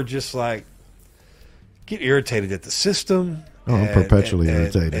you ever just like get irritated at the system, Oh, I'm perpetually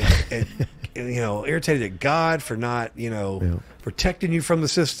irritated. And, irritated at God for not, protecting you from the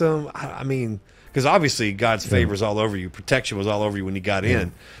system. I mean, because obviously God's favor is all over you. Protection was all over you when you got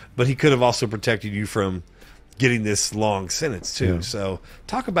in. But he could have also protected you from getting this long sentence, too. Yeah. So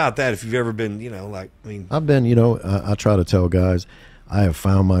talk about that if you've ever been, I've been, I try to tell guys, I have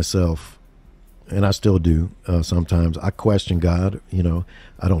found myself, and I still do sometimes, I question God,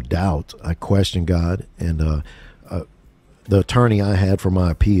 I don't doubt. I question God. And the attorney I had for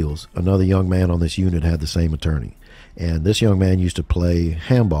my appeals, another young man on this unit had the same attorney. And this young man used to play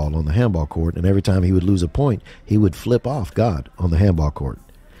handball on the handball court, and every time he would lose a point, he would flip off God on the handball court.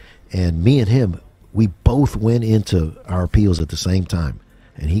 And me and him, we both went into our appeals at the same time.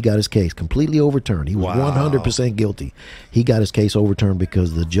 And he got his case completely overturned. He was 100% guilty. He got his case overturned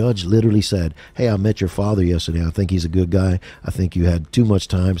because the judge literally said, hey, I met your father yesterday. I think he's a good guy. I think you had too much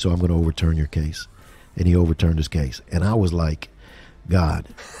time, so I'm going to overturn your case. And he overturned his case. And I was like, God,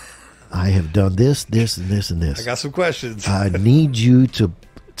 I have done this, this, and this, and this. I got some questions. I need you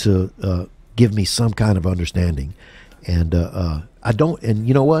to give me some kind of understanding. And I don't, and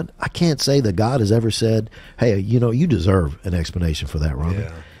you know what? I can't say that God has ever said, hey, you deserve an explanation for that, Ramy.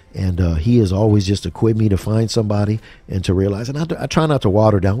 Yeah. And he has always just equipped me to find somebody and to realize, and I try not to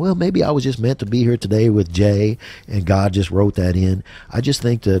water down, well, maybe I was just meant to be here today with Jay, and God just wrote that in. I just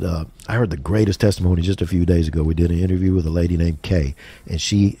think that I heard the greatest testimony just a few days ago. We did an interview with a lady named Kay, and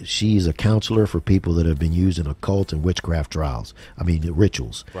she's a counselor for people that have been used in occult and witchcraft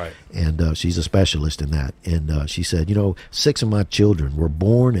rituals. Right. And she's a specialist in that. And she said, 6 of my children were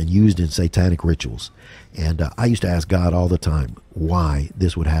born and used in satanic rituals. And I used to ask God all the time why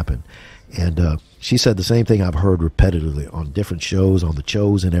this would happen. And she said the same thing I've heard repetitively on different shows, on the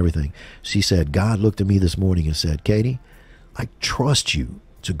shows and everything. She said, God looked at me this morning and said, Katie, I trust you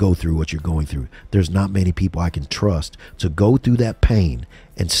to go through what you're going through. There's not many people I can trust to go through that pain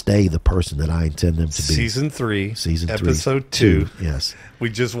and stay the person that I intend them to be. Season 3, episode 2. Yes. We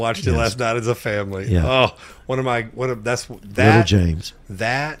just watched it last night as a family. Yeah. Oh, that's that. Little James.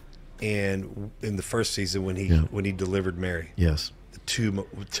 That and in the first season when he delivered Mary. Yes. To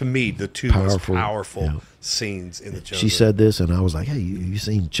me, the two Powerful, most powerful scenes in the Chosen. She said this, and I was like, hey, you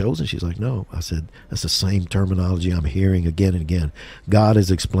seen Chosen? She's like, no. I said, that's the same terminology I'm hearing again and again. God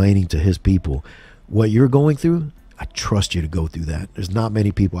is explaining to his people, what you're going through, I trust you to go through that. There's not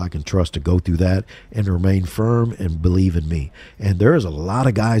many people I can trust to go through that and remain firm and believe in me. And there's a lot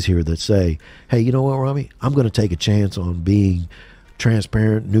of guys here that say, hey, you know what, Ramy? I'm going to take a chance on being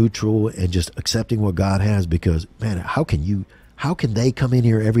transparent, neutral, and just accepting what God has, because, man, how can they come in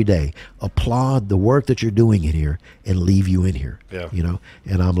here every day, applaud the work that you're doing in here, and leave you in here? Yeah.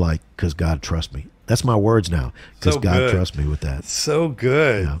 And I'm like, because God trusts me. That's my words now, because God trusts me with that. So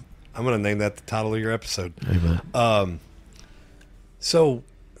good. Yeah. I'm going to name that the title of your episode. Amen. So,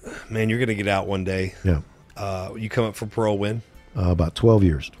 man, you're going to get out one day. Yeah. You come up for parole when? About 12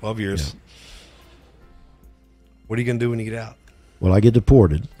 years. 12 years. Yeah. What are you going to do when you get out? Well, I get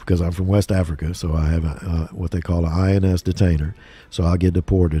deported because I'm from West Africa, so I have what they call an INS detainer, so I'll get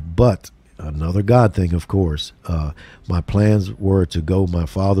deported. But another God thing, of course, my plans were to go. My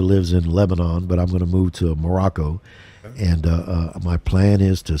father lives in Lebanon, but I'm going to move to Morocco, and my plan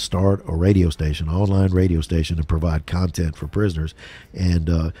is to start a radio station, online radio station, and provide content for prisoners.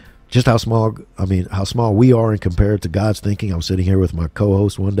 And just how small we are in compared to God's thinking. I was sitting here with my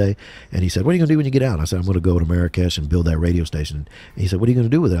co-host one day, and he said, what are you going to do when you get out? I said, I'm going to go to Marrakesh and build that radio station. And he said, what are you going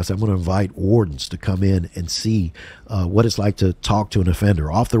to do with it? I said, I'm going to invite wardens to come in and see what it's like to talk to an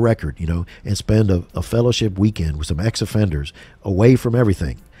offender off the record, and spend a fellowship weekend with some ex-offenders away from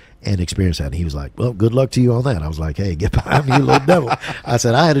everything and experience that. And he was like, well, good luck to you on that. I was like, hey, get behind me, you little devil. I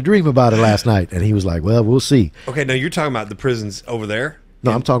said, I had a dream about it last night. And he was like, well, we'll see. Okay, now you're talking about the prisons over there? No,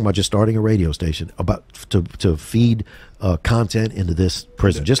 I'm talking about just starting a radio station to feed content into this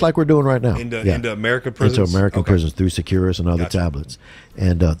prison, just like we're doing right now. Into American prisons? Into American prisons through Securus and other tablets.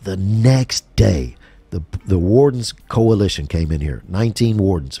 And the next day, the Wardens Coalition came in here, 19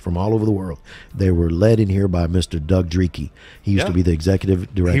 wardens from all over the world. They were led in here by Mr. Doug Dreeke. He used to be the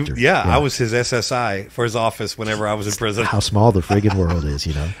executive director. I was his SSI for his office whenever I was in prison. How small the friggin' world is,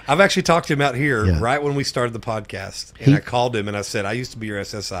 I've actually talked to him out here right when we started the podcast. And I called him and I said, I used to be your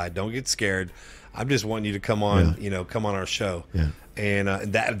SSI. Don't get scared. I'm just wanting you to come on, come on our show. Yeah. And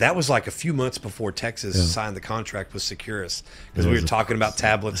that was like a few months before Texas signed the contract with Securus, because we were talking about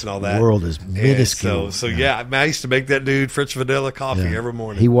tablets and all that. The world is minuscule. So I used to make that dude French vanilla coffee every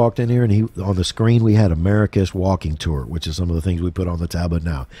morning. He walked in here, and on the screen we had a Marrakesh walking tour, which is some of the things we put on the tablet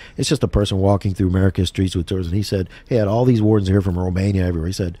now. It's just a person walking through Marrakesh streets with tours, and he said he had all these wardens here from Romania everywhere.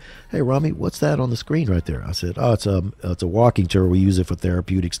 He said, "Hey, Ramy, what's that on the screen right there?" I said, "Oh, it's a walking tour. We use it for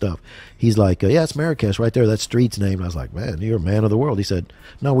therapeutic stuff." He's like, "Yeah, it's Marrakesh right there. That street's name." I was like, "Man, you're a man of the world." He said,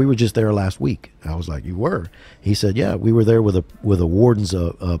 "No, we were just there last week." I was like, "You were?" He said, "Yeah, we were there with a warden's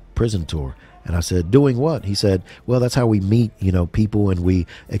prison tour." And I said, "Doing what?" He said, "Well, that's how we meet, people, and we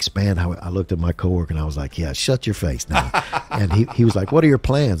expand." How I looked at my coworker, and I was like, "Yeah, shut your face now." And he was like, "What are your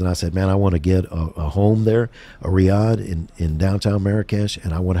plans?" And I said, "Man, I want to get a home there, a riad in downtown Marrakesh,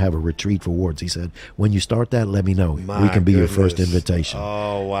 and I want to have a retreat for wards." He said, "When you start that, let me know. We can be your first invitation."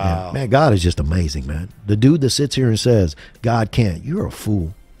 Oh, wow. And, man, God is just amazing, man. The dude that sits here and says, "God can't," you're a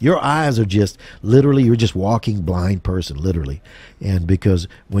fool. Your eyes are just literally, you're just walking blind person, literally. And because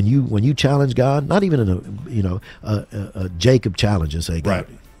when you challenge God, not even in a Jacob challenge and say, "God,"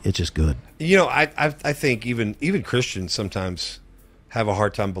 it's just good. I think even Christians sometimes have a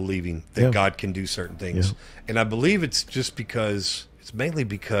hard time believing that God can do certain things. Yeah. And I believe it's mainly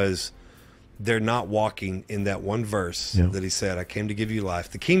because they're not walking in that one verse that he said, "I came to give you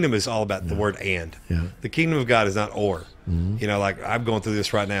life." The kingdom is all about the word "and." Yeah. The kingdom of God is not "or." Mm-hmm. Like I'm going through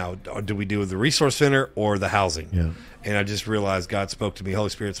this right now. Do we do the resource center or the housing? Yeah. And I just realized God spoke to me. Holy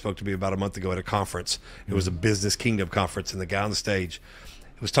Spirit spoke to me about a month ago at a conference. It was a business kingdom conference, and the guy on the stage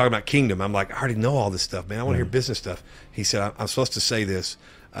was talking about kingdom. I'm like, I already know all this stuff, man. I want to hear business stuff. He said, I'm supposed to say this,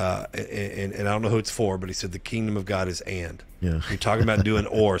 and I don't know who it's for, but he said, the kingdom of God is "and." Yeah. You're talking about doing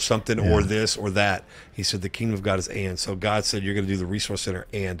or something or this or that. He said, the kingdom of God is "and." So God said, you're going to do the resource center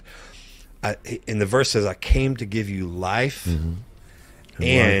and the verse says, "I came to give you life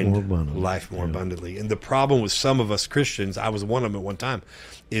and life more abundantly." And the problem with some of us Christians, I was one of them at one time,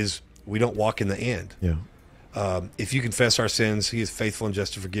 is we don't walk in the "and." Yeah. If you confess our sins, he is faithful and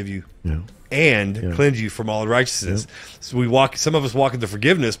just to forgive you and cleanse you from all unrighteousness. So some of us walk into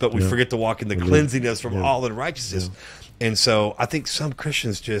forgiveness, but we forget to walk in the cleansing us from all unrighteousness. And so I think some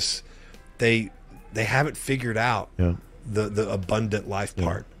Christians just, they haven't figured out the abundant life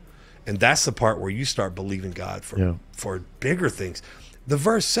part. And that's the part where you start believing God for bigger things. The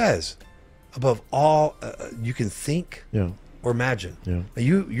verse says, above all you can think or imagine.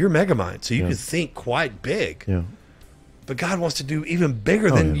 You're Megamind, so you can think quite big. But God wants to do even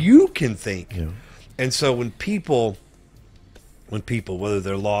bigger than you can think. And so when people, whether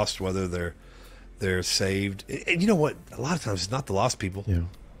they're lost, whether they're saved, and you know what? A lot of times it's not the lost people.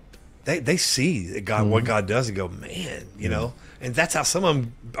 They see God, what God does, and go, man, and that's how some of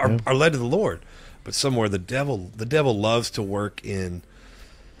them are led to the Lord. But somewhere the devil loves to work in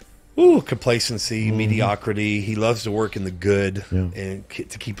complacency, mediocrity. He loves to work in the good and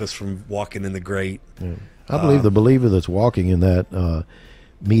to keep us from walking in the great. I believe the believer that's walking in that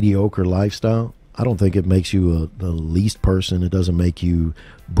mediocre lifestyle, I don't think it makes you the least person. It doesn't make you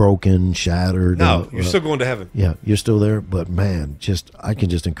broken, shattered. No, you're still going to heaven. Yeah, you're still there. But man, I can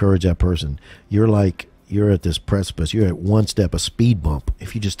just encourage that person. You're at this precipice. You're at one step, a speed bump.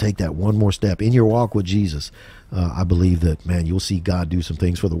 If you just take that one more step in your walk with Jesus, I believe that, man, you'll see God do some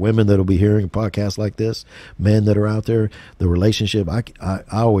things for the women that'll be hearing a podcast like this, men that are out there, the relationship. I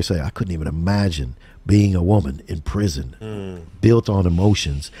always say I couldn't even imagine being a woman in prison, built on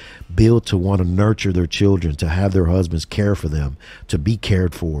emotions, built to want to nurture their children, to have their husbands care for them, to be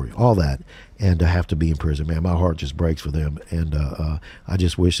cared for, all that, and to have to be in prison. Man, my heart just breaks for them. And I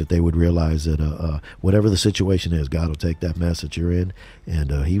just wish that they would realize that whatever the situation is, God will take that mess that you're in,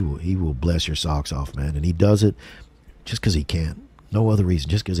 and he will bless your socks off, man. And he does it just because he can. No other reason,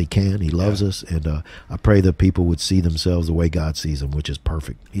 just because he can. He loves us, and I pray that people would see themselves the way God sees them, which is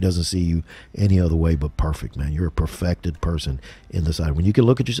perfect. He doesn't see you any other way but perfect, man. You're a perfected person in the sight. When you can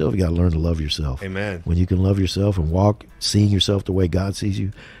look at yourself, you got to learn to love yourself. Amen. When you can love yourself and walk, seeing yourself the way God sees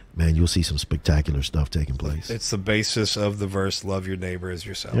you, man, you'll see some spectacular stuff taking place. It's the basis of the verse, love your neighbor as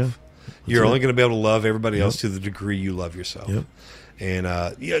yourself. You're only going to be able to love everybody else to the degree you love yourself. And,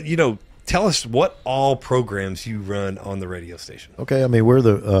 tell us what all programs you run on the radio station. Okay, I mean,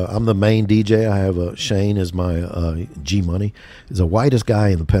 I'm the main DJ. I have Shane as my G Money. He's the whitest guy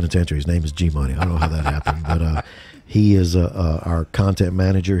in the penitentiary. His name is G Money. I don't know how that happened, but he is our content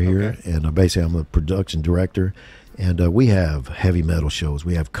manager here, and basically I'm the production director. And we have heavy metal shows.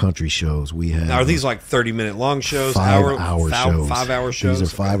 We have country shows. We have. Now, are these like 30-minute long shows? 5-hour shows. 5-hour shows?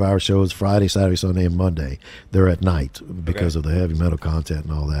 These are 5-hour shows, Friday, Saturday, Sunday, and Monday. They're at night because of the heavy metal content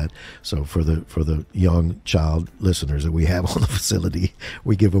and all that. So for the young child listeners that we have on the facility,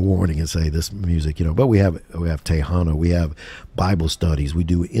 we give a warning and say this music, But we have Tejano. We have Bible studies. We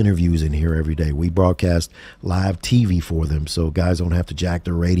do interviews in here every day. We broadcast live TV for them, so guys don't have to jack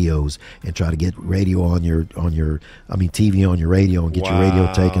their radios and try to get radio on your TV on your radio and get your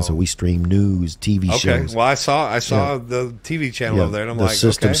radio taken. So we stream news, TV shows. Well, I saw the TV channel over there, and I'm the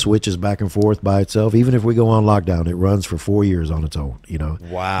system switches back and forth by itself. Even if we go on lockdown, it runs for 4 years on its own.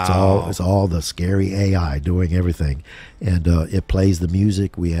 Wow. It's all the scary AI doing everything, and it plays the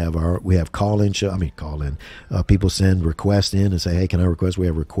music. We have call-in show. People send requests in and say, "Hey, can I request?" We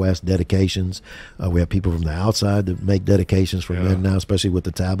have request dedications. We have people from the outside that make dedications for men now, especially with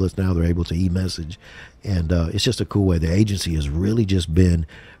the tablets. Now they're able to e-message. And it's just a cool way. The agency has really just been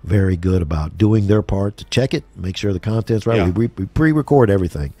very good about doing their part to check it, make sure the content's right. Yeah. We pre-record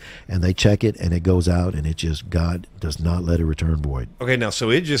everything, and they check it, and it goes out, and it just, God does not let it return void. Okay, now, so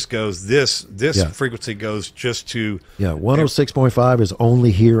it just goes, this frequency goes just to... Yeah, 106.5 is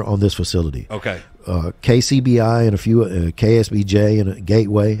only here on this facility. Okay. KCBI and a few KSBJ and a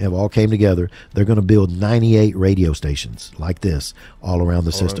Gateway have all came together. They're going to build 98 radio stations like this all around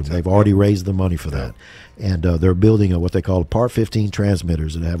the system. They've already raised the money for that. And they're building what they call Part 15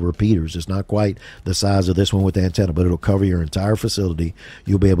 transmitters that have repeaters. It's not quite the size of this one with the antenna, but it'll cover your entire facility.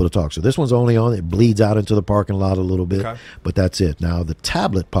 You'll be able to talk. So this one's only on. It bleeds out into the parking lot a little bit, but that's it. Now, the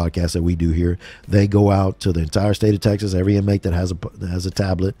tablet podcast that we do here, they go out to the entire state of Texas, every inmate that has a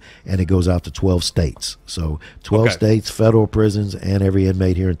tablet, and it goes out to 12 states. So 12 states, federal prisons, and every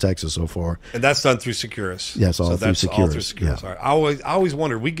inmate here in Texas so far. And that's done through Securus. Yes, all through Securus. All through Securus. Yeah. All right. I always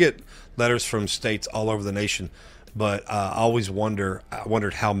wondered, we get letters from states all over the nation, but I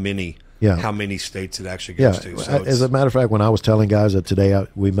wondered how many states it actually goes to. So as a matter of fact, when I was telling guys that today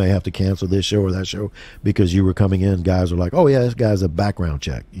we may have to cancel this show or that show because you were coming in, guys are like, "Oh yeah, this guy's a background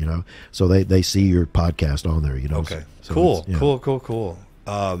check," So they see your podcast on there, Okay, so cool.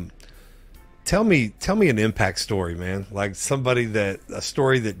 Tell me an impact story, man. Like a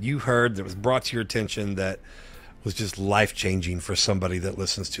story that you heard that was brought to your attention that was just life-changing for somebody that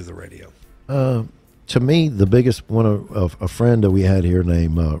listens to the radio. To me, the biggest one of a friend that we had here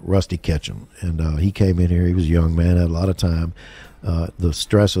named Rusty Ketchum, and he came in here. He was a young man, had a lot of time. The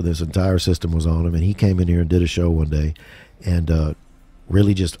stress of this entire system was on him, and he came in here and did a show one day, and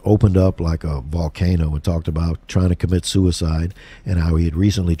really just opened up like a volcano and talked about trying to commit suicide and how he had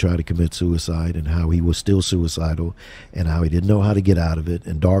recently tried to commit suicide and how he was still suicidal and how he didn't know how to get out of it,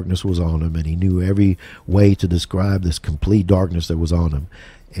 and darkness was on him, and he knew every way to describe this complete darkness that was on him.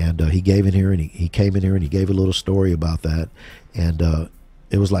 And he came in here and he gave a little story about that, and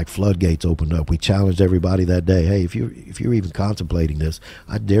it was like floodgates opened up. We challenged everybody that day. Hey, if you're even contemplating this,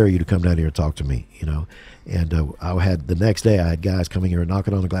 I dare you to come down here and talk to me. And the next day I had guys coming here and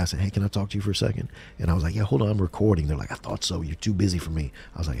knocking on the glass and, "Hey, can I talk to you for a second?" And I was like, "Yeah, hold on, I'm recording." They're like, "I thought so. You're too busy for me."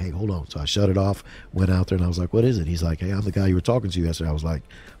 I was like, "Hey, hold on." So I shut it off, went out there, and I was like, "What is it?" He's like, "Hey, I'm the guy you were talking to yesterday." I was like,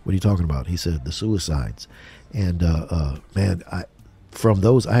 "What are you talking about?" He said, "The suicides." And man, from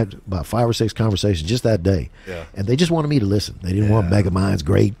those, I had about 5 or 6 conversations just that day. Yeah. And they just wanted me to listen. They didn't want Megamind's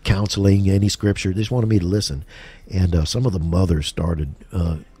great counseling, any scripture. They just wanted me to listen. And some of the mothers started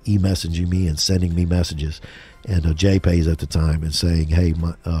e-messaging me and sending me messages. And Jay Pays at the time and saying, "Hey,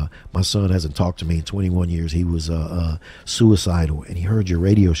 my son hasn't talked to me in 21 years. He was suicidal, and he heard your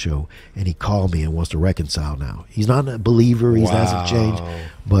radio show, and he called me and wants to reconcile now. He's not a believer. He hasn't changed."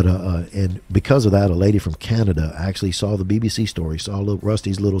 But and because of that, a lady from Canada actually saw the BBC story, saw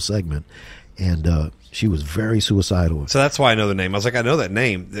Rusty's little segment, and she was very suicidal. So that's why I know the name. I was like, I know that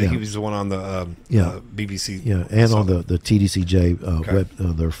name. He was the one on the BBC. Yeah, and on the TDCJ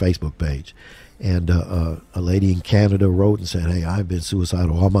their Facebook page. And a lady in Canada wrote and said, "Hey, I've been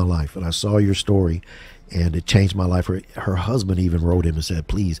suicidal all my life, and I saw your story, and it changed my life." Her husband even wrote him and said,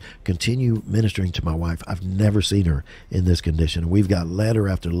 "Please continue ministering to my wife. I've never seen her in this condition." And we've got letter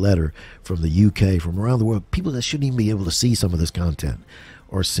after letter from the UK, from around the world, people that shouldn't even be able to see some of this content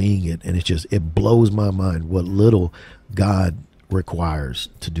or seeing it. And it blows my mind what little God requires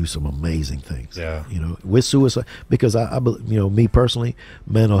to do some amazing things. With suicide, because I me personally,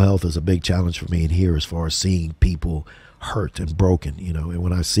 mental health is a big challenge for me in here as far as seeing people hurt and broken, and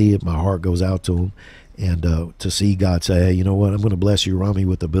when I see it, my heart goes out to them. And to see God say, "Hey, you know what, I'm going to bless you, Ramy,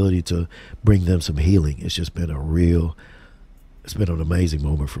 with the ability to bring them some healing." It's just been it's been an amazing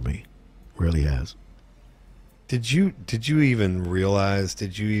moment for me. It really has. Did you even realize?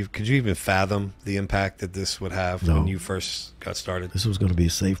 Could you even fathom the impact that this would have when you first got started? This was going to be a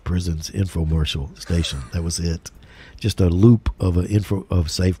Safe Prisons infomercial station. That was it. Just a loop of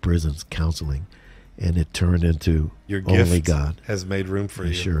Safe Prisons counseling, and it turned into Your only gift God has made room for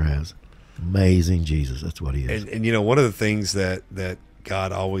you. He sure has. Amazing Jesus. That's what he is. And you know, one of the things that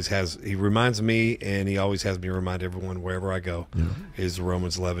God always has, he reminds me, and he always has me remind everyone wherever I go, is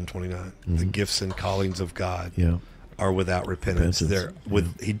Romans 11:29. Mm-hmm. The gifts and callings of God are without repentance. They're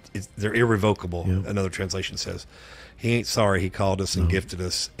they're irrevocable. Another translation says, he ain't sorry he called us and gifted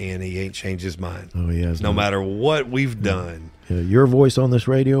us, and he ain't changed his mind. Oh, he has no matter what we've done. Your voice on this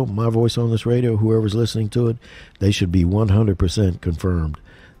radio, my voice on this radio, whoever's listening to it, they should be 100% confirmed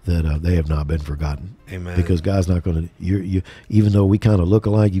that they have not been forgotten. Amen. Because God's not going to, you even though we kind of look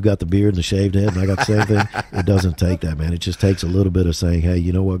alike, you got the beard and the shaved head, and I got the same thing, it doesn't take that, man. It just takes a little bit of saying, hey,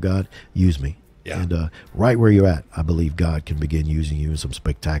 you know what, God, use me. Yeah. And right where you're at, I believe God can begin using you in some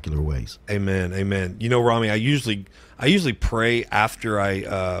spectacular ways. Amen, amen. You know, Ramy, I usually pray after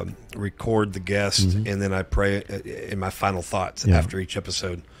I record the guest, and then I pray in my final thoughts after each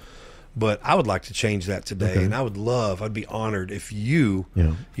episode. But I would like to change that today, and I'd be honored if you,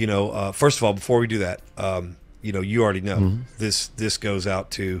 you know, first of all, before we do that, you know, you already know this goes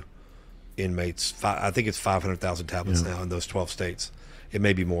out to inmates. I think it's 500,000 tablets now in those 12 states. It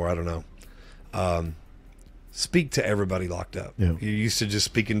may be more. I don't know. Speak to everybody locked up. You used to just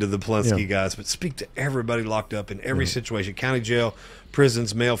speaking to the Polunsky guys, but speak to everybody locked up in every situation, county jail,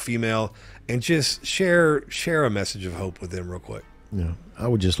 prisons, male, female, and just share a message of hope with them real quick. Yeah, I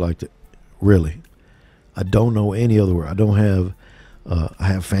would just like to, really, I don't know any other word. I don't have, I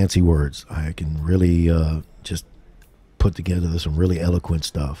have fancy words. I can really just put together some really eloquent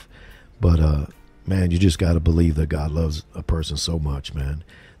stuff. But, man, you just got to believe that God loves a person so much, man,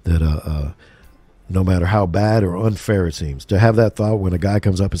 that no matter how bad or unfair it seems, to have that thought when a guy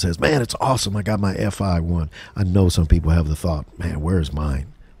comes up and says, man, it's awesome, I got my FI1. I know some people have the thought, man, where's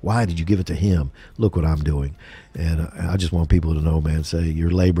mine? Why did you give it to him? Look what I'm doing. And I just want people to know, man, say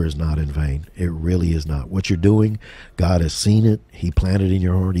your labor is not in vain. It really is not. What you're doing, God has seen it. He planted in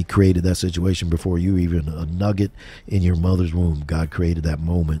your heart. He created that situation before you even a nugget in your mother's womb. God created that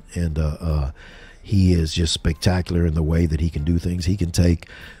moment. And he is just spectacular in the way that he can do things. He can take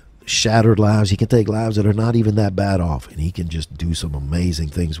shattered lives. He can take lives that are not even that bad off, and he can just do some amazing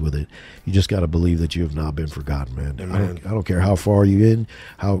things with it. You just got to believe that you have not been forgotten, man. I don't care how far you're in,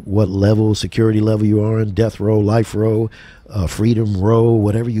 what level, security level you are in, death row, life row, freedom row,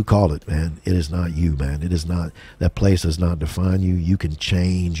 whatever you call it, man. It is not you, man. It is not, that place does not define you. You can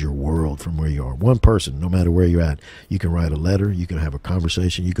change your world from where you are. One person, no matter where you're at, you can write a letter, you can have a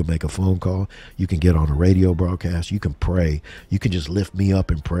conversation, you can make a phone call, you can get on a radio broadcast, you can pray, you can just lift me up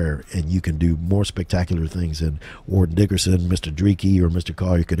in prayer, and you can do more spectacular things than Warden Dickerson, Mr. Dreeke, or Mr.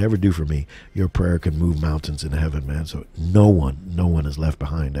 Collier could ever do for me. Your prayer can move mountains in heaven, man. So no one is left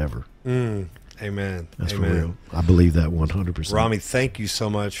behind ever. Amen. That's Amen. for real. I believe that 100%. Ramy, thank you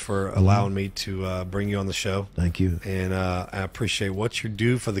so much for allowing me to bring you on the show. Thank you. And I appreciate what you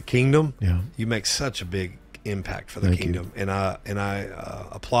do for the kingdom. Yeah. You make such a big impact for the kingdom, and I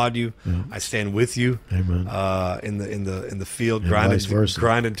applaud you. I stand with you. Amen. In the field, And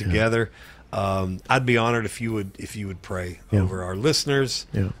grinding together. I'd be honored if you would pray over our listeners.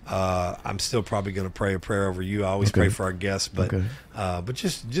 I'm still probably going to pray a prayer over you. I always pray for our guests, but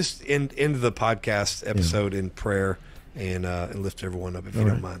just end the podcast episode in prayer and lift everyone up if you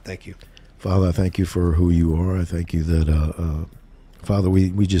don't mind. Thank you, Father. I thank you for who you are. I thank you that Father,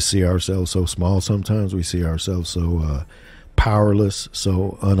 we just see ourselves so small sometimes. We see ourselves so powerless,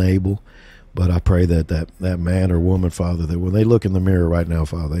 so unable. But I pray that man or woman, Father, that when they look in the mirror right now,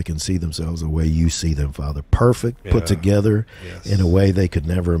 Father, they can see themselves the way you see them, Father. Perfect, put together in a way they could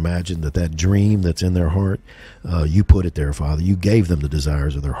never imagine, that dream that's in their heart, you put it there, Father. You gave them the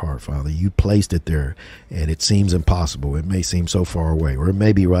desires of their heart, Father. You placed it there, and it seems impossible. It may seem so far away, or it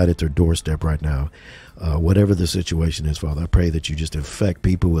may be right at their doorstep right now. Whatever the situation is, Father, I pray that you just infect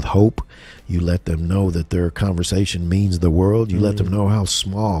people with hope. You let them know that their conversation means the world. You let them know how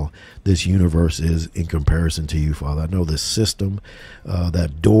small this universe is in comparison to you, Father. I know this system,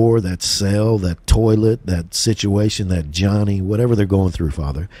 that door, that cell, that toilet, that situation, that Johnny, whatever they're going through,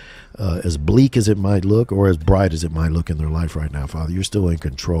 Father, as bleak as it might look or as bright as it might look in their life right now, Father, you're still in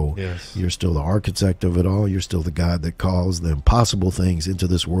control. Yes. You're still the architect of it all. You're still the God that calls the impossible things into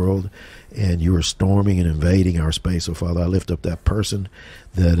this world, and you are storming and invading our space. So, Father, I lift up that person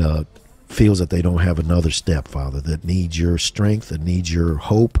that feels that they don't have another step, Father, that needs your strength, that needs your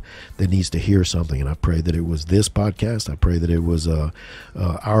hope, that needs to hear something. And I pray that it was this podcast. I pray that it was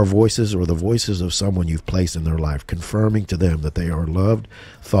our voices or the voices of someone you've placed in their life, confirming to them that they are loved,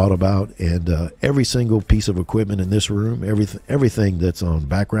 thought about, and every single piece of equipment in this room, everything that's on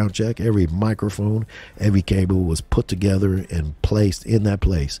background check, every microphone, every cable was put together and placed in that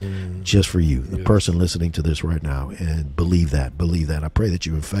place just for you, the person listening to this right now. And believe that. I pray that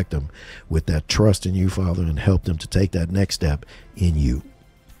you infect them with that trust in you, Father, and help them to take that next step in you.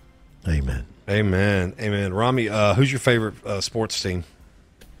 Amen. Amen. Amen. Ramy, who's your favorite sports team?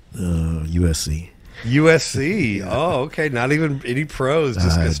 USC. USC. Yeah. Oh, okay. Not even any pros.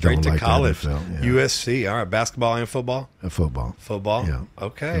 Just go straight to college. NFL, USC. All right. Basketball and football? Football. Football? Yeah.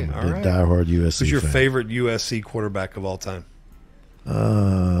 Okay. I'm all right. Diehard USC Who's your fan. favorite USC quarterback of all time?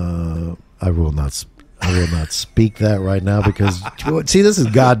 I will not speak that right now because see, this is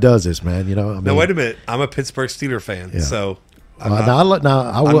God does this, man. You know. I mean, no, wait a minute. I'm a Pittsburgh Steelers fan, so I'm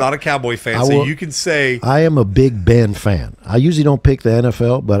not a Cowboy fan. So you can say I am a Big Ben fan. I usually don't pick the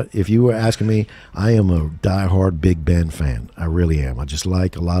NFL, but if you were asking me, I am a diehard Big Ben fan. I really am. I just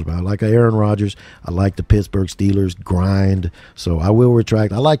like a lot of. I like Aaron Rodgers. I like the Pittsburgh Steelers grind. So I will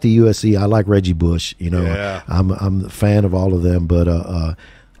retract. I like the USC. I like Reggie Bush. You know, yeah. I'm a fan of all of them, but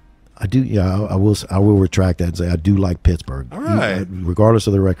I do. Yeah, I will retract that and say I do like Pittsburgh. All right. Regardless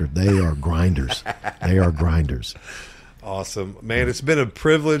of the record, they are grinders. They are grinders. Awesome, man! It's been a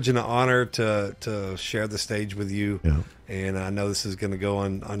privilege and an honor to share the stage with you. Yeah. And I know this is going to go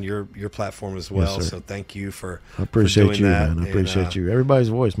on your platform as well. Yes, so thank you for. I appreciate doing you, that. man. I appreciate you. Everybody's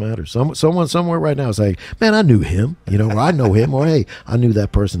voice matters. Someone somewhere right now is saying, "Man, I knew him," you know, or "I know him," or "Hey, I knew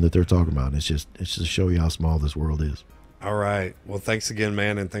that person that they're talking about." It's just to show you how small this world is. All right. Well, thanks again,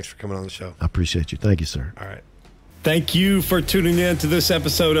 man, and thanks for coming on the show. I appreciate you. Thank you, sir. All right. Thank you for tuning in to this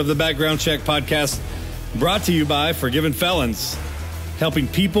episode of the Background Check Podcast, brought to you by Forgiven Felons, helping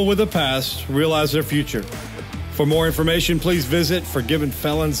people with a past realize their future. For more information, please visit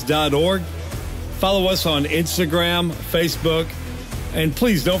forgivenfelons.org. Follow us on Instagram, Facebook, and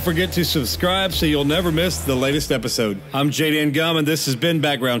please don't forget to subscribe so you'll never miss the latest episode. I'm J.Dan Gum, and this has been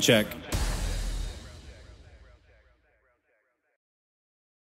Background Check.